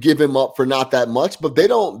would give him up for not that much, but they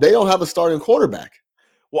don't have a starting quarterback.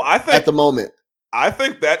 Well, I think at the moment. I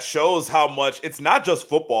think that shows how much it's not just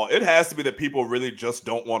football. It has to be that people really just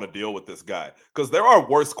don't want to deal with this guy because there are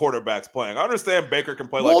worse quarterbacks playing. I understand Baker can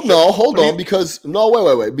play wait,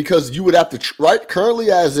 because you would have to right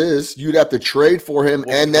currently as is, you'd have to trade for him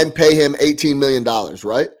and then pay him $18 million,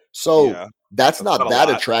 right? So that's not that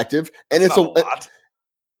attractive, and it's a lot.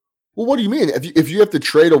 Well, what do you mean? If you have to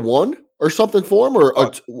trade a 1 or something for him, or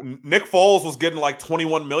Nick Foles was getting like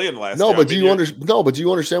 $21 million last year. But do you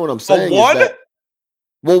understand what I'm saying? A 1?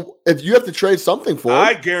 Well, if you have to trade something for him,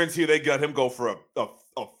 I guarantee they got him go for a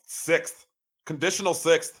 6th, conditional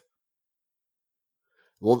 6th.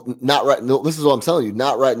 Well, not right. No, this is what I'm telling you.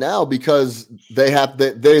 Not right now because they have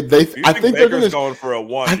I think they're going for a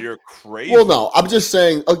 1. You're crazy. Well, no, I'm just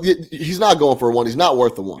saying he's not going for a 1. He's not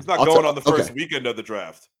worth the 1. He's not going on the first weekend of the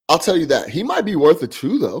draft. I'll tell you that he might be worth a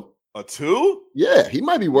 2 though. A 2? Yeah, he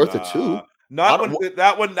might be worth a 2. Not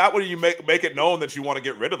when you make it known that you want to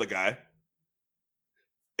get rid of the guy.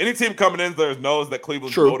 Any team coming in there knows that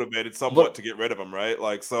Cleveland's motivated somewhat to get rid of him, right?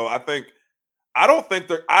 Like, so I think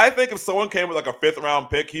if someone came with like a 5th round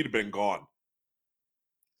pick, he'd have been gone.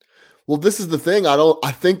 Well, this is the thing.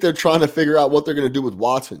 I think they're trying to figure out what they're going to do with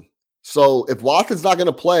Watson. So if Watson's not going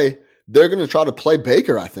to play, they're going to try to play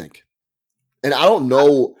Baker, I think. And I don't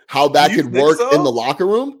know how that could work in the locker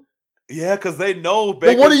room. Yeah, because they know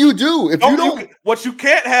Baker. But what do you do if you don't? What you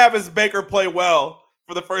can't have is Baker play well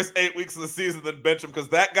for the first 8 weeks of the season, then bench him because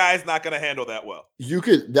that guy's not going to handle that well. You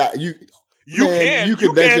can because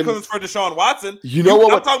it's for Deshaun Watson. You know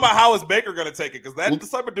what? I'm talking about how is Baker going to take it because that's the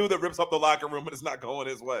type of dude that rips up the locker room and it's not going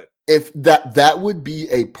his way. If that would be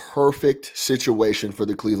a perfect situation for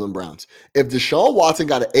the Cleveland Browns. If Deshaun Watson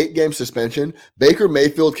got an 8-game suspension, Baker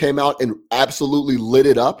Mayfield came out and absolutely lit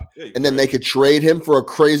it up, and then they could trade him for a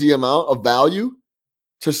crazy amount of value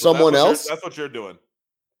to someone else. That's what you're doing.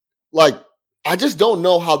 Like, I just don't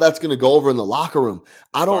know how that's going to go over in the locker room.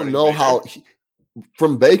 I don't know how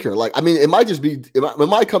from Baker. Like, I mean, it might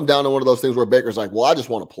come down to one of those things where Baker's like, well, I just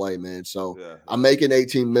want to play, man. So I'm making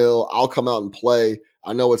 18 mil. I'll come out and play.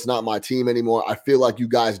 I know it's not my team anymore. I feel like you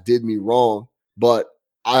guys did me wrong, but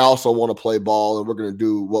I also want to play ball and we're going to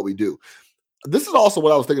do what we do. This is also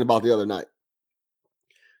what I was thinking about the other night.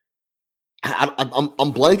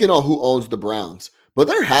 I'm blanking on who owns the Browns, but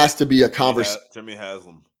there has to be a conversation. Jimmy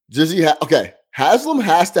Haslam. Haslam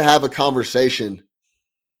has to have a conversation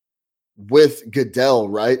with Goodell,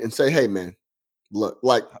 right? And say, hey, man, look,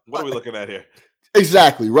 like, what are we looking at here?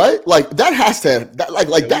 Exactly, right? Like, that has to have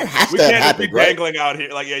happened, right? Dangling out here.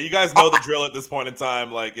 Like, yeah, you guys know the drill at this point in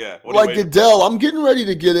time. Like, yeah. Like, Goodell, I'm getting ready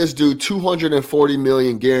to get this dude $240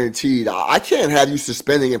 million guaranteed. I can't have you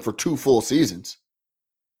suspending him for 2 full seasons,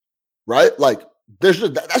 right? Like, that's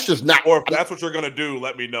just not. Or if that's what you're going to do,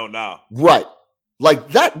 let me know now. Right. Like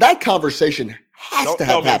that conversation has to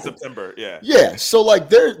have happened. In September, yeah. Yeah. So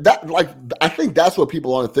like I think that's what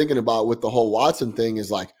people aren't thinking about with the whole Watson thing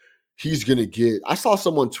is like he's gonna get. I saw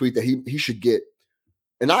someone tweet that he should get,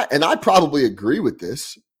 and I probably agree with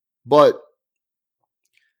this, but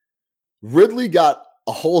Ridley got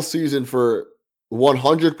a whole season for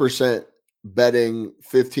 100% betting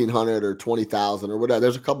 1,500 or 20,000 or whatever.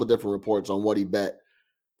 There's a couple of different reports on what he bet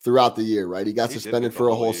throughout the year. Right, he got suspended for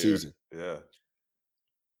a whole season. Yeah.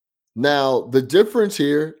 Now, the difference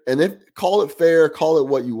here, and call it fair, call it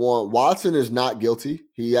what you want. Watson is not guilty.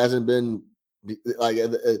 He hasn't been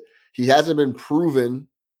proven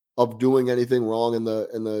of doing anything wrong in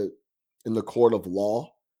the court of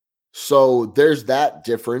law. So there's that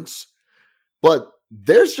difference. But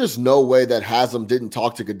there's just no way that Haslam didn't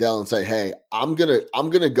talk to Goodell and say, "Hey, I'm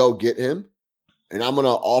gonna go get him, and I'm gonna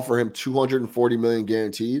offer him $240 million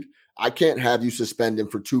guaranteed. I can't have you suspend him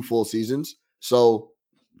for 2 full seasons. So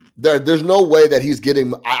There's no way that he's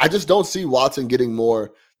getting. I just don't see Watson getting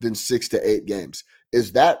more than 6 to 8 games.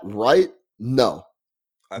 Is that right? No,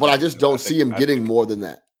 but I just don't see him getting more than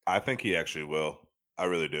that. I think he actually will. I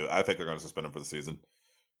really do. I think they're going to suspend him for the season.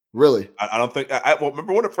 Really? I don't think. Well,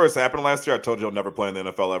 remember when it first happened last year? I told you I'll never play in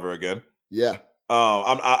the NFL ever again. Yeah.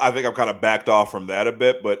 I think I'm kind of backed off from that a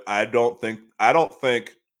bit, but I don't think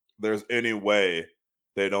there's any way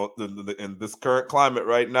they don't in this current climate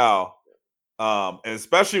right now, and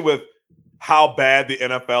especially with how bad the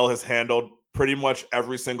NFL has handled pretty much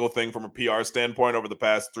every single thing from a PR standpoint over the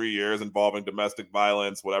past 3 years involving domestic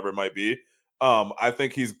violence, whatever it might be. I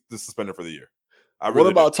think he's suspended for the year. What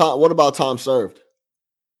about time served?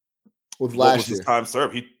 With last year, time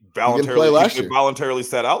served. He voluntarily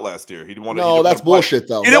sat out last year. That's bullshit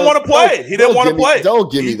though. He didn't want to play. He didn't want to play.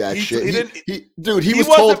 Don't give me that shit. He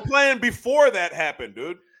wasn't playing before that happened,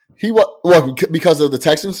 dude. He because of the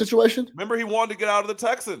Texans situation. Remember, he wanted to get out of the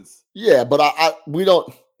Texans. Yeah, but we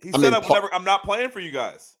don't. He said, "I'm not playing for you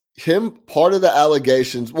guys." Part of the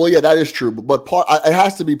allegations. Well, yeah, that is true, but it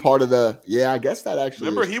has to be part of the. Yeah, I guess that actually.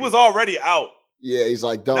 Remember, he was already out. Yeah, he's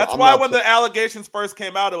like, don't. That's why when the allegations first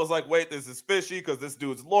came out, it was like, wait, this is fishy because this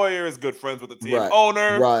dude's lawyer is good friends with the team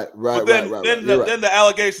owner. Right. But then the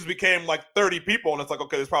allegations became like 30 people, and it's like,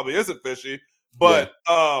 okay, this probably isn't fishy. But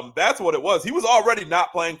that's what it was. He was already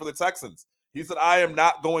not playing for the Texans. He said, I am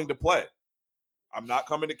not going to play. I'm not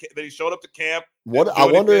coming to camp. Then he showed up to camp.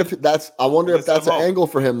 I wonder if that's an angle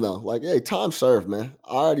for him though. Like, hey, time served, man.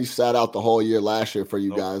 I already sat out the whole year last year for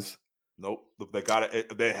you guys. Nope. They got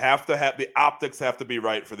it. They have to have the optics have to be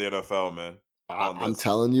right for the NFL, man. I'm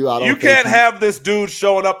telling you, you can't have this dude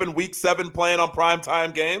showing up in week 7 playing on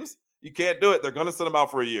primetime games. You can't do it. They're going to send him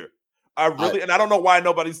out for a year. I don't know why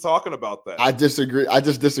nobody's talking about that. I disagree. I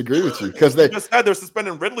just disagree with you because they just said they're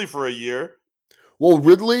suspending Ridley for a year. Well,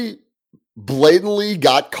 Ridley blatantly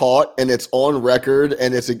got caught, and it's on record,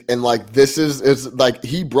 and this is like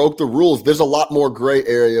he broke the rules. There's a lot more gray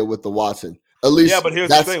area with the Watson. At least, yeah, but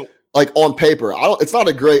here's the thing. Like on paper, it's not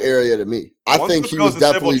a gray area to me. I think he was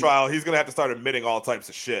definitely civil trial. He's going to have to start admitting all types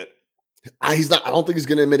of shit. He's not. I don't think he's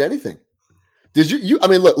going to admit anything. Did you? I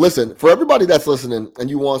mean, look, listen. For everybody that's listening, and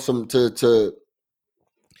you want some to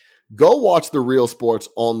go watch the Real Sports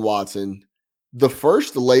on Watson. The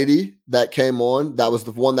first lady that came on, that was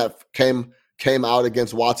the one that came out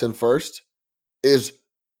against Watson first, is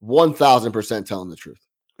 1,000% telling the truth.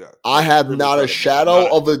 Yeah, I have not a shadow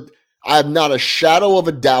of a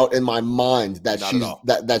doubt in my mind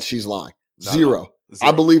that she's lying. Zero.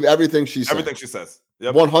 I believe everything she says. Everything she says.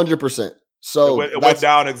 Yep. 100%. So it went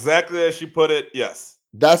down exactly as she put it. Yes.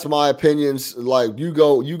 That's my opinions. Like you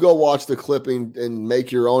go watch the clipping and make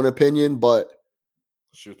your own opinion, but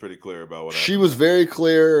she was pretty clear about what she was very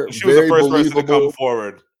clear. She was the first person to come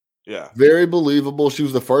forward. Yeah. Very believable. She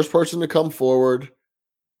was the first person to come forward.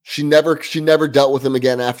 She never dealt with him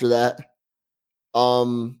again after that.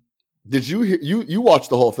 Did you hear, you watched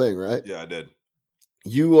the whole thing, right? Yeah, I did.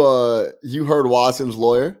 You heard Watson's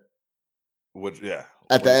lawyer?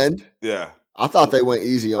 At the end? Yeah. I thought they went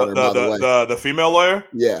easy on her, by the way. The female lawyer?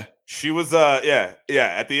 Yeah. She was at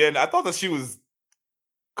the end. I thought that she was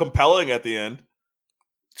compelling at the end.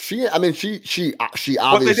 She obviously rehearsed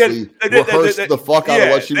the fuck out of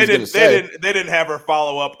what she was going to say. They didn't have her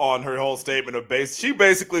follow up on her whole statement of base. She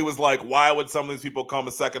basically was like, why would some of these people come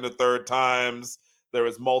a second or third times? There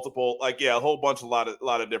was multiple, a whole bunch, a lot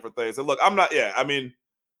of different things. And look, I'm not,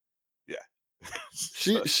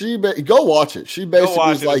 she go watch it. She basically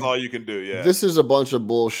was like, all you can do. Yeah, this is a bunch of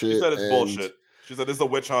bullshit. She said it's bullshit. She said this is a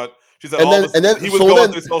witch hunt. She said he was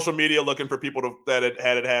going through social media looking for people that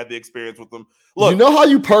had the experience with them. Look, you know how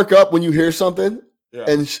you perk up when you hear something,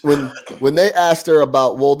 and when they asked her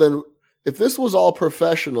about, well, then if this was all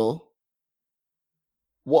professional,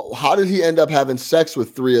 how did he end up having sex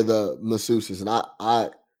with 3 of the masseuses? And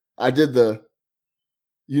I did the,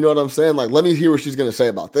 you know what I'm saying? Like, let me hear what she's going to say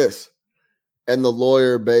about this. And the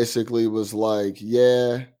lawyer basically was like,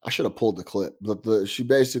 yeah, I should have pulled the clip. But she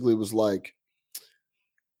basically was like,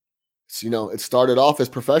 it started off as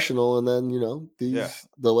professional, and then,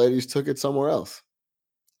 the ladies took it somewhere else.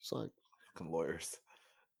 It's like, lawyers.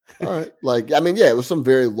 All right. It was some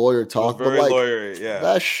very lawyer talk. Lawyer, yeah.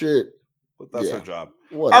 That shit. But that's her job.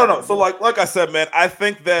 Whatever. I don't know. So like I said, man, I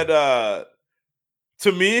think that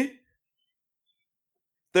to me,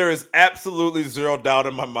 there is absolutely zero doubt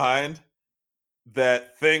in my mind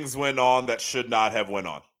that things went on that should not have went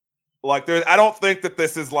on. I don't think that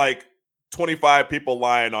this is like 25 people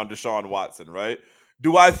lying on Deshaun Watson, right?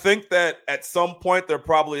 Do I think that at some point there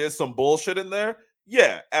probably is some bullshit in there?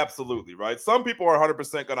 Yeah, absolutely, right? Some people are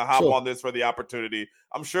 100% going to hop on this for the opportunity.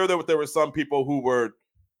 I'm sure that there were some people who were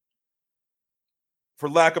for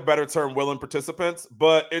lack of a better term, willing participants,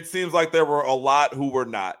 but it seems like there were a lot who were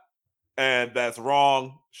not. And that's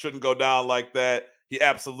wrong. Shouldn't go down like that. He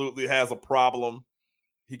absolutely has a problem.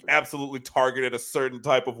 He absolutely targeted a certain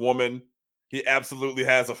type of woman. He absolutely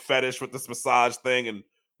has a fetish with this massage thing and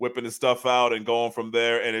whipping his stuff out and going from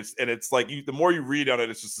there. And it's like the more you read on it,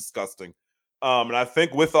 it's just disgusting. And I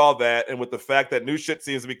think with all that, and with the fact that new shit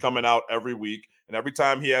seems to be coming out every week, and every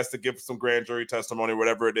time he has to give some grand jury testimony,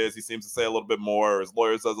 whatever it is, he seems to say a little bit more, or his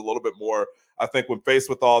lawyer says a little bit more. I think when faced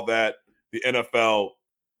with all that, the NFL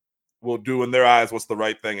will do in their eyes what's the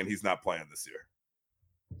right thing, and he's not playing this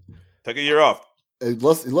year. Take a year off. Hey,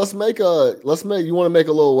 let's make you want to make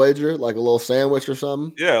a little wager, like a little sandwich or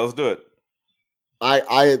something? Yeah, let's do it.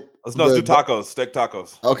 Let's do tacos, steak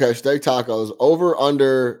tacos. Okay, steak tacos. Over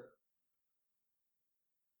under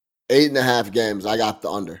 8.5 games. I got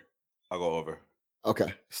the under. I'll go over.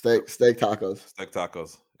 Okay, steak tacos. Steak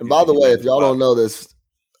tacos. And by the way, if y'all don't know this,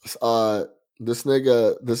 this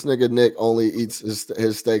nigga Nick only eats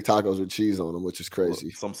his steak tacos with cheese on them, which is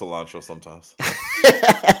crazy. Some cilantro sometimes.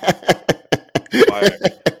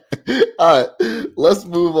 All right, let's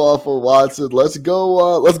move on for Watson. Let's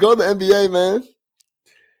go to the NBA, man.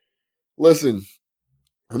 Listen,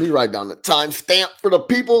 let me write down the timestamp for the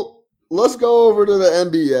people. Let's go over to the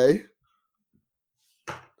NBA.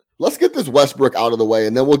 Let's get this Westbrook out of the way,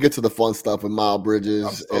 and then we'll get to the fun stuff with Miles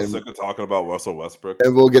Bridges. I'm so sick of talking about Russell Westbrook.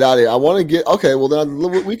 And we'll get out of here. I want to get okay. Well, then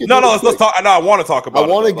we can. Let's talk. No, I want to talk about. I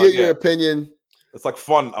want to get your opinion. It's like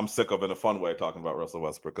fun. I'm sick of in a fun way talking about Russell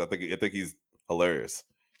Westbrook. I think he's hilarious.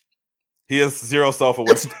 He has zero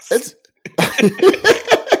self-awareness. I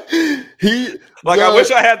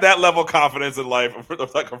wish I had that level of confidence in life,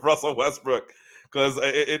 like of Russell Westbrook, because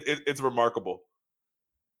it's remarkable.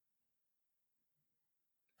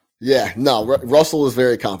 Yeah, no, Russell is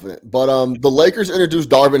very confident. But the Lakers introduced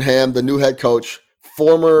Darvin Ham, the new head coach,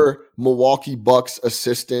 former Milwaukee Bucks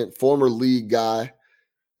assistant, former league guy,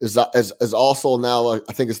 is also now,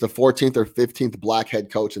 I think it's the 14th or 15th black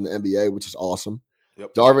head coach in the NBA, which is awesome.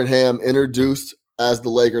 Yep. Darvin Ham introduced as the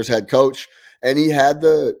Lakers head coach, and he had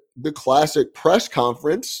the classic press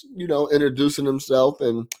conference, introducing himself,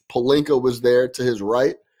 and Pelinka was there to his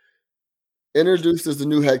right. Introduced as the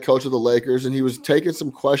new head coach of the Lakers, and he was taking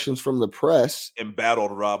some questions from the press.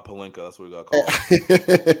 Embattled Rob Pelinka. That's what we got called.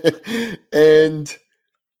 And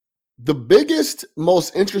the biggest,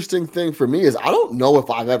 most interesting thing for me is I don't know if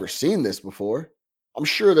I've ever seen this before. I'm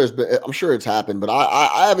sure it's happened, but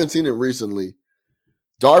I haven't seen it recently.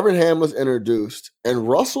 Darvin Ham was introduced, and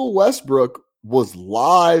Russell Westbrook was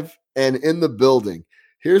live and in the building.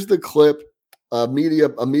 Here's the clip: a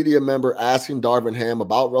media member asking Darvin Ham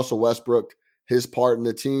about Russell Westbrook, his part in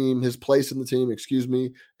the team, his place in the team,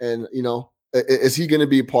 and is he going to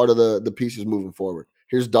be part of the pieces moving forward?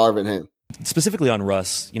 Here's Darvin Ham. Specifically on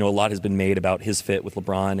Russ, a lot has been made about his fit with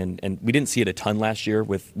LeBron, and we didn't see it a ton last year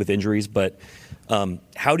with injuries, but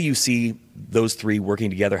how do you see those three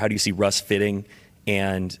working together? How do you see Russ fitting?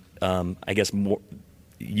 And I guess more,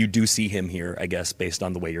 you do see him here, I guess, based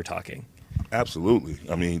on the way you're talking. Absolutely.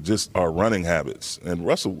 I mean, just our running habits. And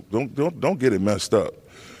Russell, don't get it messed up.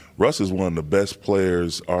 Russ is one of the best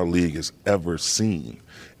players our league has ever seen.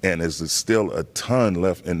 And there's still a ton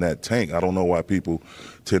left in that tank. I don't know why people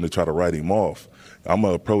tend to try to write him off. I'm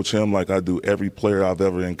going to approach him like I do every player I've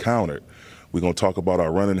ever encountered. We're going to talk about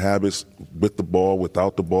our running habits with the ball,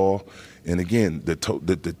 without the ball. And again,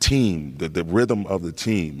 the team, the rhythm of the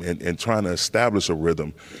team, and trying to establish a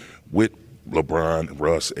rhythm with LeBron,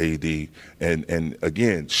 Russ, AD, and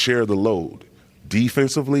again, share the load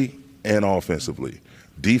defensively and offensively.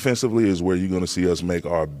 Defensively is where you're going to see us make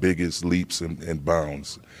our biggest leaps and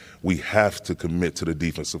bounds. We have to commit to the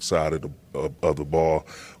defensive side of the ball,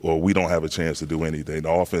 or we don't have a chance to do anything.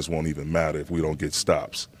 The offense won't even matter if we don't get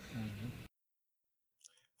stops.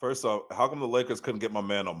 First off, how come the Lakers couldn't get my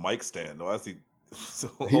man a mic stand? No, he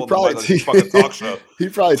probably fucking talk show. He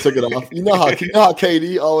probably took it off. You know how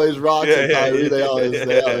KD always rocks, and Kyrie they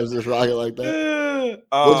always just rock it like that.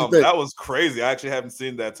 That was crazy. I actually haven't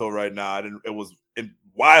seen that till right now. It was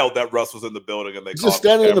wild that Russ was in the building and they just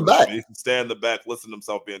standing in the back. He can stand in the back, listen to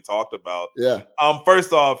himself being talked about. Yeah.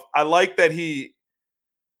 First off, I like that he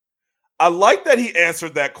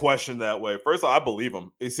answered that question that way. First off, I believe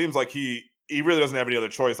him. It seems like he really doesn't have any other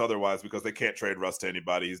choice otherwise, because they can't trade Russ to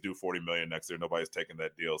anybody. He's due $40 million next year. Nobody's taking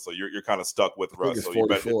that deal, so you're kind of stuck with Russ. It's so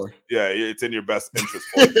 44. It's in your best interest.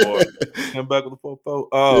 44. Come back with the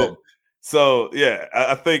 44. So yeah,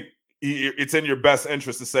 I think it's in your best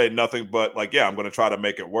interest to say nothing but I'm going to try to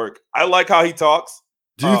make it work. I like how he talks.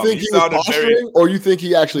 Do you think he was posturing, or you think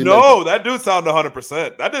he actually? No, that dude sounded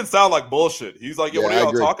 100%. That didn't sound like bullshit. He's like, what are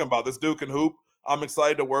y'all talking about? This dude can hoop. I'm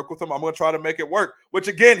excited to work with him. I'm going to try to make it work, which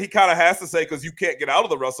again, he kind of has to say because you can't get out of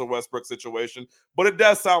the Russell Westbrook situation. But it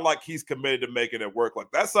does sound like he's committed to making it work.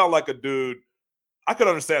 Like that sounds like a dude. I could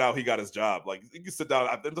understand how he got his job. Like you can sit down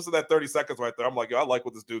and just in that 30 seconds right there. I'm like, yo, I like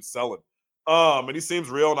what this dude's selling. And he seems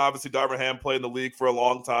real. And obviously, Darvin Ham played in the league for a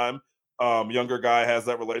long time. Younger guy has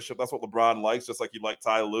that relationship. That's what LeBron likes, just like he liked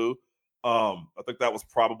Ty Lue. I think that was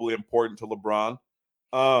probably important to LeBron.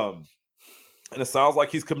 And it sounds like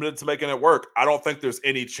he's committed to making it work. I don't think there's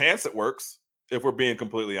any chance it works, if we're being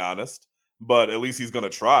completely honest. But at least he's going to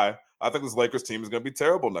try. I think this Lakers team is going to be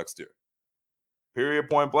terrible next year. Period,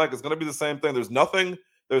 point blank. It's going to be the same thing. There's nothing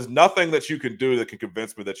that you can do that can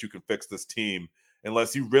convince me that you can fix this team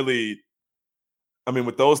unless you really – I mean,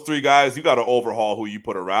 with those three guys, you got to overhaul who you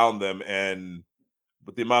put around them. And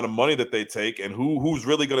with the amount of money that they take and who's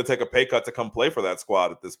really going to take a pay cut to come play for that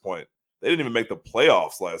squad at this point. They didn't even make the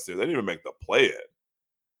playoffs last year. They didn't even make the play yet.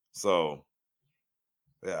 So,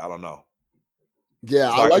 yeah, I don't know.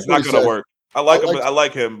 Yeah, it's not going to work. I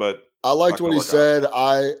like him, but I liked what he said.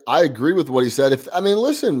 I agree with what he said.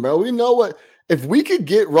 Listen, bro, we know what if we could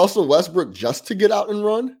get Russell Westbrook just to get out and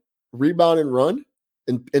run, rebound and run,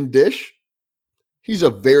 and dish, he's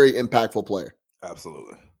a very impactful player.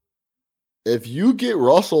 Absolutely. If you get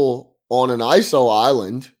Russell on an ISO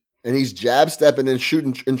island and he's jab stepping and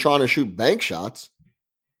shooting and trying to shoot bank shots,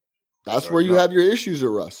 that's where you have your issues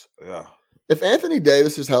with Russ. Yeah. If Anthony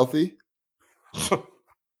Davis is healthy, it's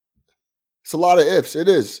a lot of ifs. It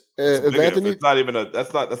is. If Anthony, that's not even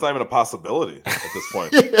a possibility at this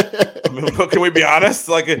point. I mean, can we be honest?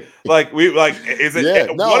 What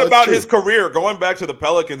about his career going back to the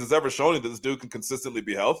Pelicans has ever shown you that this dude can consistently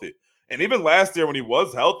be healthy? And even last year when he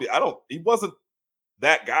was healthy, he wasn't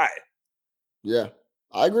that guy. Yeah.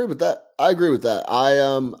 I agree with that.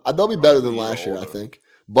 They'll be better than last year, I think.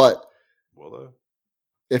 But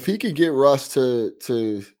if he could get Russ to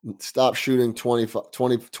stop shooting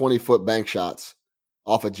 20-foot bank shots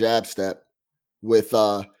off a jab step with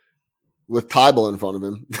Tybal in front of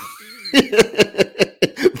him,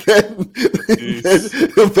 then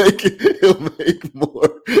he'll make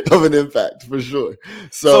more of an impact for sure.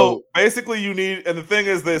 So basically you need a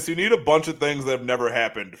bunch of things that have never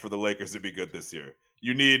happened for the Lakers to be good this year.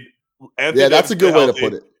 You need Anthony Davis. That's a good way to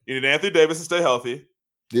put it. You need Anthony Davis to stay healthy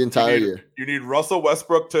the entire year. You need Russell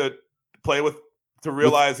Westbrook to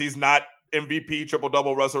realize he's not MVP,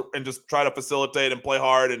 triple-double Russell, and just try to facilitate and play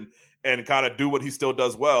hard and kind of do what he still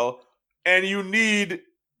does well. And you need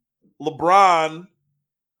LeBron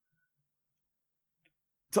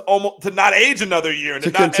to not age another year. To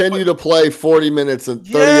continue to play 40 minutes and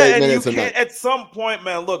 38 minutes a night. At some point,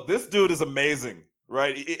 man, look, this dude is amazing.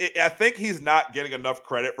 Right, I think he's not getting enough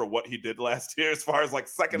credit for what he did last year, as far as like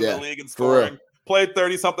second in the league in scoring. Played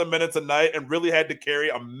 30-something minutes a night and really had to carry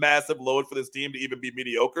a massive load for this team to even be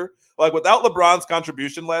mediocre. Like without LeBron's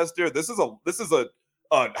contribution last year, this is a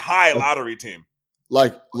high lottery team.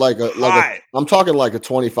 I'm talking like a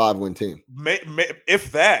 25-win team. If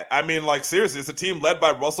that, I mean, like seriously, it's a team led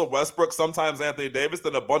by Russell Westbrook, sometimes Anthony Davis,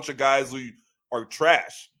 then a bunch of guys who are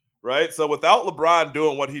trash. Right. So without LeBron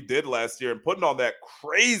doing what he did last year and putting on that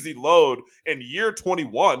crazy load in year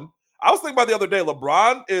 21, I was thinking about the other day,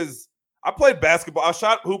 I played basketball. I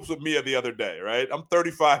shot hoops with Mia the other day. Right. I'm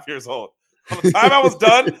 35 years old. By the time I was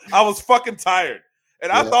done, I was fucking tired.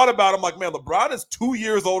 And I thought about it. I'm like, man, LeBron is 2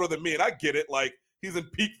 years older than me. And I get it. Like he's in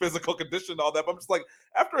peak physical condition and all that. But I'm just like,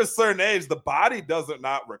 after a certain age, the body doesn't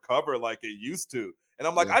not recover like it used to. And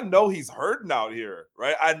I'm like, I know he's hurting out here,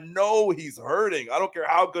 right? I know he's hurting. I don't care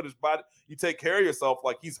how good his body, you take care of yourself,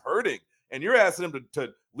 like he's hurting. And you're asking him to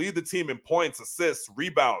lead the team in points, assists,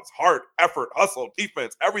 rebounds, heart, effort, hustle,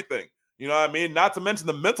 defense, everything. You know what I mean? Not to mention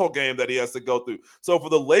the mental game that he has to go through. So for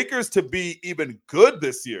the Lakers to be even good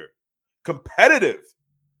this year, competitive,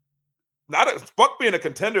 fuck being a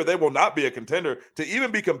contender, they will not be a contender. To even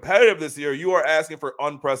be competitive this year, you are asking for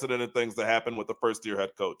unprecedented things to happen with the first-year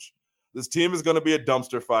head coach. This team is going to be a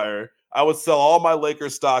dumpster fire. I would sell all my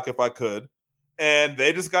Lakers stock if I could. And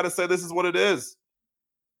they just got to say this is what it is.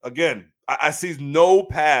 Again, I see no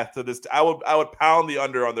path to this. I would pound the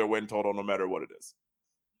under on their win total no matter what it is.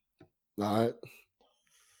 All right.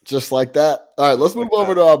 Just like that. All right, let's move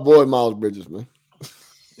over to our boy Miles Bridges, man.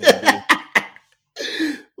 Yeah,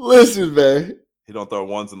 listen, man. He don't throw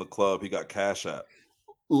ones in the club. He got Cash App.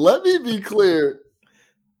 Let me be clear.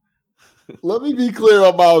 Let me be clear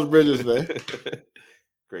on Miles Bridges, man.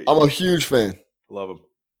 Great. I'm a huge fan. Love him.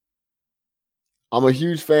 I'm a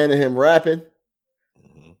huge fan of him rapping.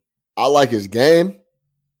 Mm-hmm. I like his game.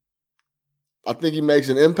 I think he makes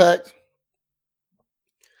an impact.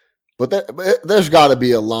 But there's got to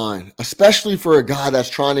be a line, especially for a guy that's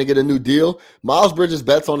trying to get a new deal. Miles Bridges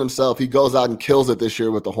bets on himself. He goes out and kills it this year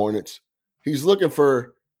with the Hornets. He's looking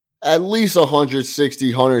for at least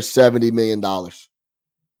 $160, $170 million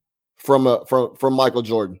from Michael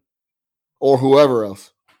Jordan or whoever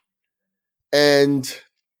else. And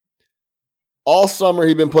all summer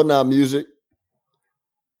he's been putting out music.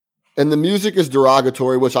 And the music is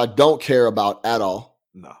derogatory, which I don't care about at all.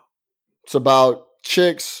 No. It's about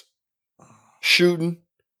chicks shooting.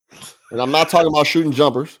 And I'm not talking about shooting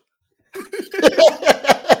jumpers.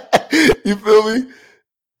 You feel me?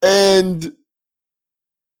 And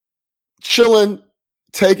chilling,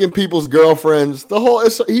 taking people's girlfriends.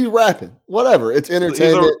 He's rapping. Whatever. It's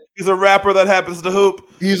entertainment. He's a rapper that happens to hoop.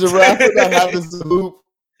 He's a rapper that happens to hoop.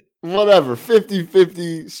 Whatever.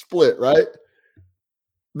 50-50 split, right?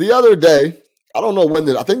 The other day, I don't know when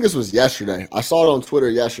I think this was yesterday. I saw it on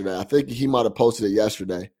Twitter yesterday. I think he might have posted it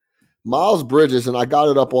yesterday. Miles Bridges, and I got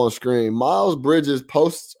it up on screen. Miles Bridges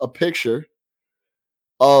posts a picture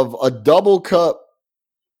of a double cup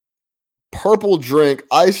purple drink,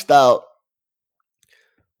 iced out,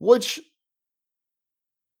 which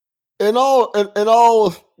in all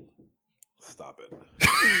stop it.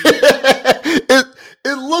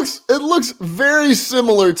 it looks very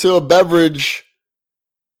similar to a beverage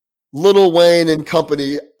Lil Wayne and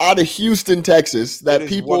company out of Houston, Texas that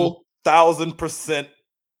people 1,000%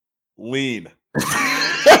 lean.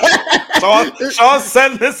 Sean's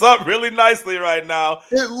setting this up really nicely right now.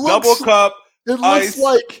 Double cup, it looks ice,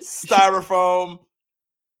 like styrofoam,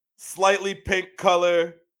 slightly pink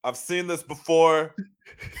color. I've seen this before.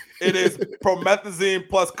 It is promethazine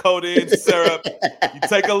plus codeine syrup. You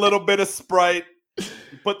take a little bit of Sprite.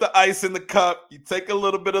 You put the ice in the cup. You take a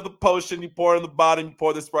little bit of the potion. You pour it in the bottom. You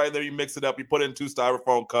pour the Sprite in there. You mix it up. You put it in 2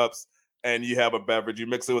 styrofoam cups, and you have a beverage. You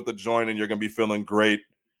mix it with the joint, and you're going to be feeling great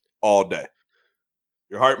all day.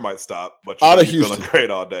 Your heart might stop, but you're feeling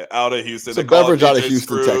great all day. Out of Houston. It's a beverage out of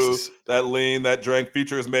Houston, Screw, Texas. That lean, that drink.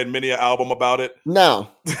 Future has made many an album about it.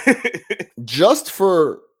 Now, just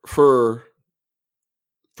for good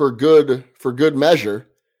measure,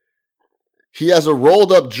 he has a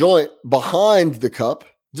rolled up joint behind the cup,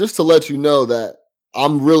 just to let you know that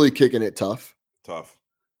I'm really kicking it tough. Tough.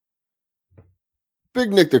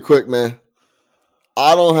 Big Nick the Quick, man.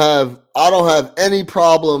 I don't have any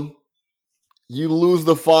problem. You lose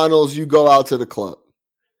the finals, you go out to the club.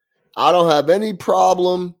 I don't have any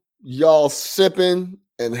problem y'all sipping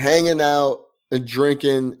and hanging out and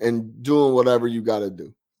drinking and doing whatever you got to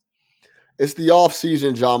do. It's the off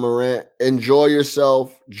season, Ja Morant. Enjoy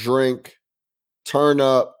yourself, drink, turn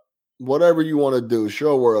up, whatever you want to do. It's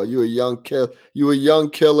your world. You a young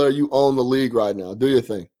killer. You own the league right now. Do your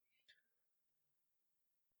thing.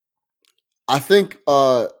 I think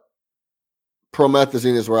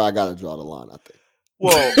promethazine is where I got to draw the line, I think.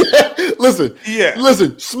 Well,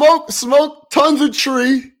 listen, smoke tons of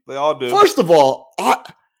tree. They all do. First of all, I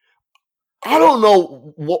don't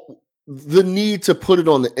know what the need to put it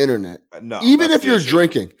on the internet. No, even if you're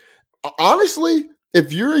drinking. Honestly,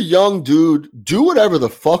 if you're a young dude, do whatever the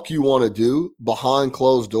fuck you want to do behind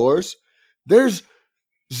closed doors. There's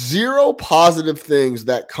zero positive things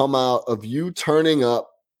that come out of you turning up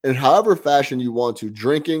in however fashion you want to,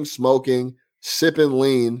 drinking, smoking, sipping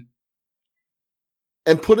lean,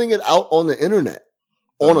 and putting it out on the internet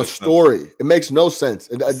on a story. It makes no sense.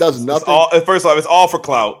 It does nothing. First off, it's all for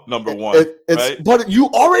clout. Number one, right? But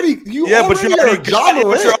you're already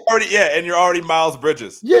Miles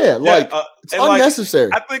Bridges. Yeah, it's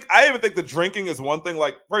unnecessary. I even think the drinking is one thing.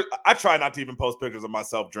 Like, I try not to even post pictures of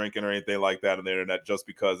myself drinking or anything like that on the internet, just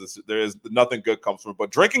because there is nothing good comes from it.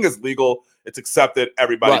 But drinking is legal. It's accepted.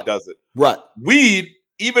 Everybody does it. Right. Weed,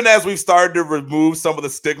 even as we've started to remove some of the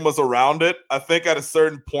stigmas around it, I think at a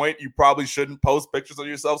certain point you probably shouldn't post pictures of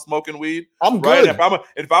yourself smoking weed. I'm good.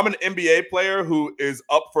 If I'm an NBA player who is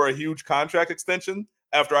up for a huge contract extension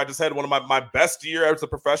after I just had one of my best year as a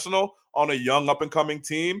professional on a young up and coming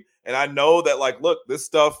team, and I know that, like, look, this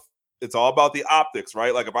stuff, it's all about the optics,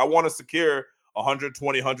 right? Like, if I want to secure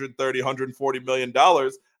 120, 130, 140 million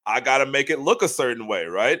dollars, I got to make it look a certain way,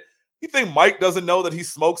 right? You think Mike doesn't know that he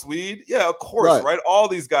smokes weed? Yeah, of course, right? All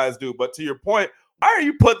these guys do. But to your point, why are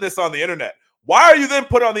you putting this on the internet? Why are you then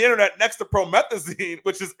putting on the internet next to promethazine,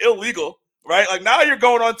 which is illegal, right? Like, now you're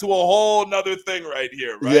going on to a whole nother thing right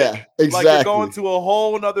here, right? Yeah, exactly. Like, you're going to a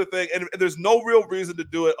whole nother thing. And there's no real reason to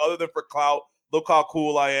do it other than for clout. Look how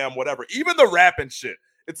cool I am, whatever. Even the rapping shit.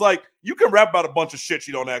 It's like, you can rap about a bunch of shit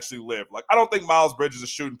you don't actually live. Like, I don't think Miles Bridges is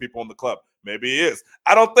shooting people in the club. Maybe he is.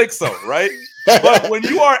 I don't think so, right? But when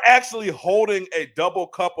you are actually holding a double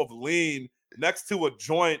cup of lean next to a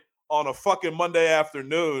joint on a fucking Monday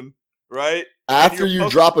afternoon, right? After you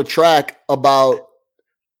drop a track about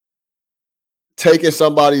taking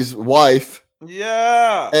somebody's wife,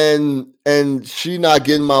 and she not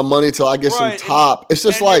getting my money till I get some top. It's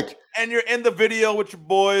just like, and you're in the video with your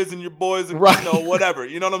boys, and whatever.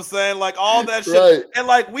 You know what I'm saying? Like all that shit. And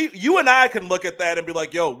like you and I can look at that and be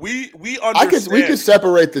like, yo, we understand. We can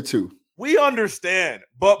separate the two. We understand,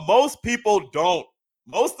 but most people don't.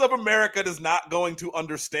 Most of America is not going to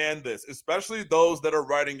understand this, especially those that are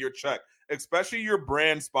writing your check, especially your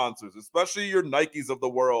brand sponsors, especially your Nikes of the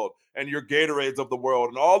world and your Gatorades of the world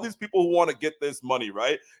and all these people who want to get this money,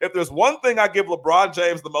 right? If there's one thing I give LeBron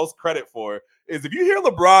James the most credit for is if you hear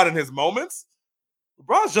LeBron in his moments,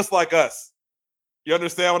 LeBron's just like us. You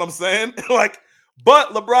understand what I'm saying? But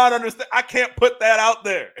LeBron understand I can't put that out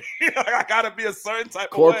there. I gotta be a certain type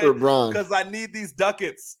of way because I need these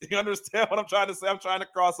ducats. You understand what I'm trying to say? I'm trying to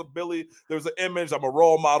cross a Billy. There's an image. I'm a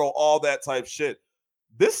role model. All that type shit.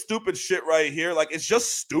 This stupid shit right here, like it's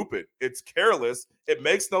just stupid. It's careless. It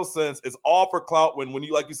makes no sense. It's all for clout when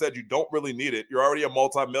you, like you said, you don't really need it. You're already a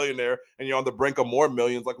multimillionaire and you're on the brink of more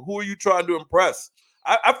millions. Like, who are you trying to impress?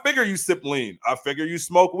 I figure you sip lean. I figure you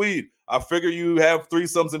smoke weed. I figure you have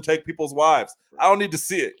threesomes and take people's wives. I don't need to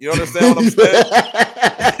see it. You understand what I'm saying?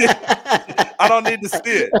 I don't need to see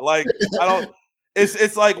it. Like, I don't.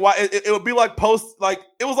 It's like why it would be like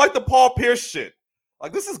it was like the Paul Pierce shit.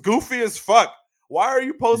 Like, this is goofy as fuck. Why are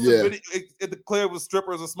you posting video in the club with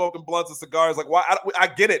strippers and smoking blunts and cigars? Like, why? I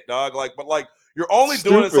get it, dog. Like, but like you're only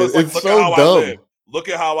doing it so it's like, look at how I live. Look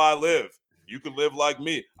at how I live. You can live like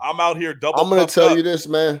me. I'm out here double. I'm gonna tell you this,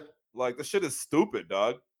 man. Like, the shit is stupid,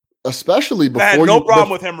 dog. Especially before I had no problem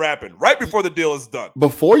with him rapping right before the deal is done.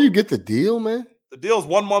 Before you get the deal, man. The deal's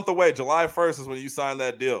 1 month away. July 1st is when you sign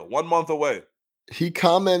that deal. 1 month away. He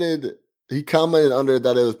commented under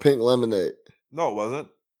that it was pink lemonade. No, it wasn't.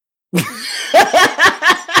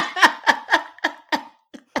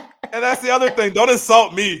 And that's the other thing. Don't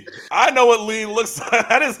insult me. I know what lean looks like.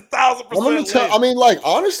 That is 1,000%. I'm gonna tell. I mean, like,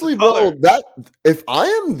 honestly, bro, that if I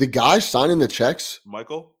am the guy signing the checks,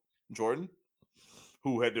 Michael Jordan,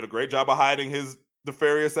 who did a great job of hiding his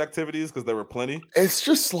nefarious activities because there were plenty. It's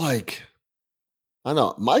just like, I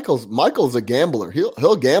know Michael's a gambler.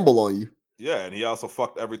 He'll gamble on you. Yeah, and he also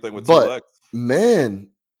fucked everything with 2 legs. Man,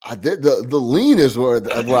 I did the lean is where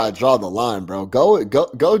I draw the line, bro.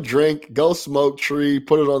 Go drink, go smoke tree,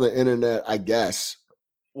 put it on the internet, I guess.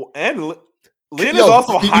 Well, and lean is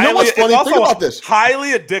also highly funny? Think about this.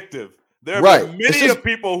 Highly addictive. There are many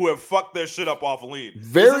people who have fucked their shit up off lean.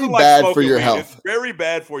 Very bad for your health. It's very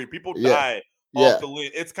bad for you. People die off the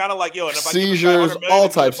lean. It's kind of like, yo, and if seizures, all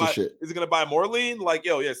types of shit. Is he gonna buy more lean? Like,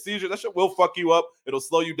 yo, yeah, seizure. That shit will fuck you up. It'll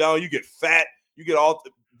slow you down. You get fat. You get all.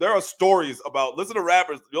 There are stories about. Listen to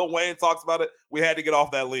rappers. Lil Wayne talks about it. We had to get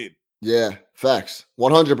off that lean. Yeah, facts.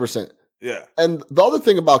 100%. Yeah. And the other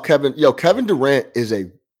thing about Kevin Durant is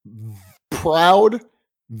a proud,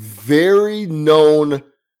 very known,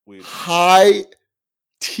 high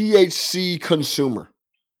THC consumer.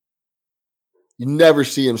 You never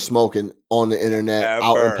see him smoking on the internet,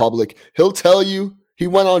 out in public. He'll tell you, he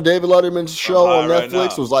went on David Letterman's show on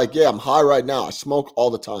Netflix, was like, yeah, I'm high right now. I smoke all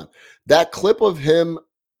the time. That clip of him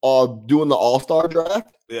doing the All-Star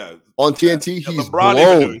draft on TNT, he's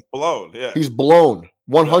blown. He's blown. Yeah. He's blown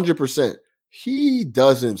 100%. He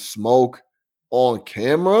doesn't smoke on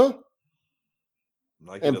camera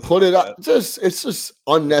and put it up. It's just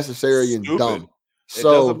unnecessary and dumb. It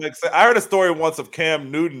doesn't make sense. I heard a story once of Cam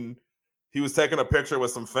Newton. He was taking a picture with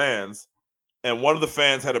some fans, and one of the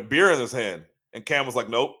fans had a beer in his hand, and Cam was like,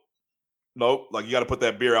 nope. Like, you got to put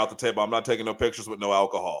that beer out the table. I'm not taking no pictures with no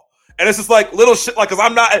alcohol. And it's just like little shit, like, because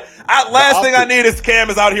I'm not. Last thing I need is Cam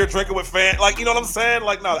is out here drinking with fans. Like, you know what I'm saying?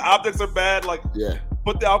 Like, no, the optics are bad. Like,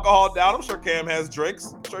 put the alcohol down. I'm sure Cam has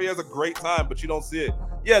drinks. I'm sure he has a great time, but you don't see it.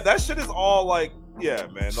 Yeah, that shit is all like, yeah,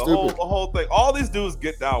 man. The whole thing. All these dudes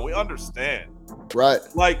get down. We understand. Right.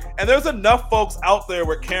 Like, and there's enough folks out there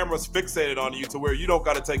where cameras fixated on you to where you don't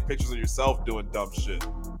got to take pictures of yourself doing dumb shit.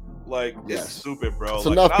 Like, it's stupid, bro. It's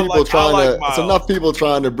enough people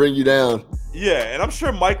trying to bring you down. Yeah, and I'm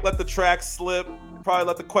sure Mike let the track slip, probably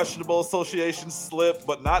let the questionable association slip,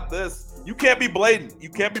 but not this. You can't be blatant. You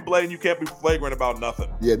can't be flagrant about nothing.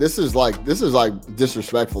 Yeah, this is like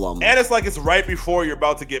disrespectful almost. And it's like it's right before you're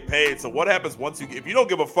about to get paid. So what happens if you don't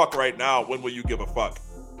give a fuck right now, when will you give a fuck?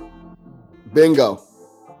 Bingo.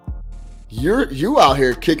 You out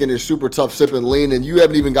here kicking it super tough, sipping lean, and you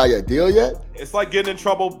haven't even got your deal yet? It's like getting in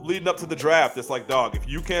trouble leading up to the draft. It's like, dog, if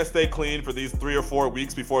you can't stay clean for these 3 or 4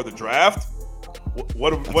 weeks before the draft,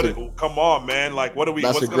 come on, man. Like, what's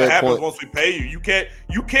going to happen once we pay you? You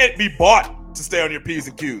can't be bought to stay on your P's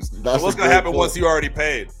and Q's. What's going to happen once you already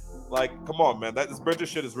paid? Like, come on, man. This Bridges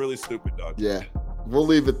shit is really stupid, dog. Yeah. We'll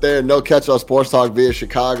leave it there. No Catch Up Sports Talk via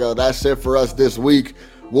Chicago. That's it for us this week.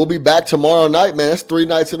 We'll be back tomorrow night, man. It's 3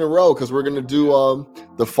 nights in a row because we're going to do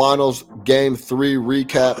the finals game 3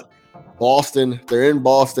 recap. Boston. They're in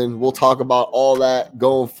Boston. We'll talk about all that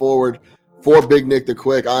going forward. For Big Nick the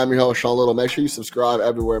Quick, I'm your host, Sean Little. Make sure you subscribe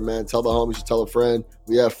everywhere, man. Tell the homies, tell a friend.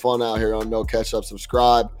 We have fun out here on No Catch Up.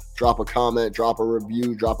 Subscribe, drop a comment, drop a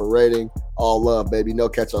review, drop a rating. All love, baby. No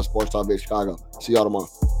Catch Up Sports Talk via Chicago. See y'all tomorrow.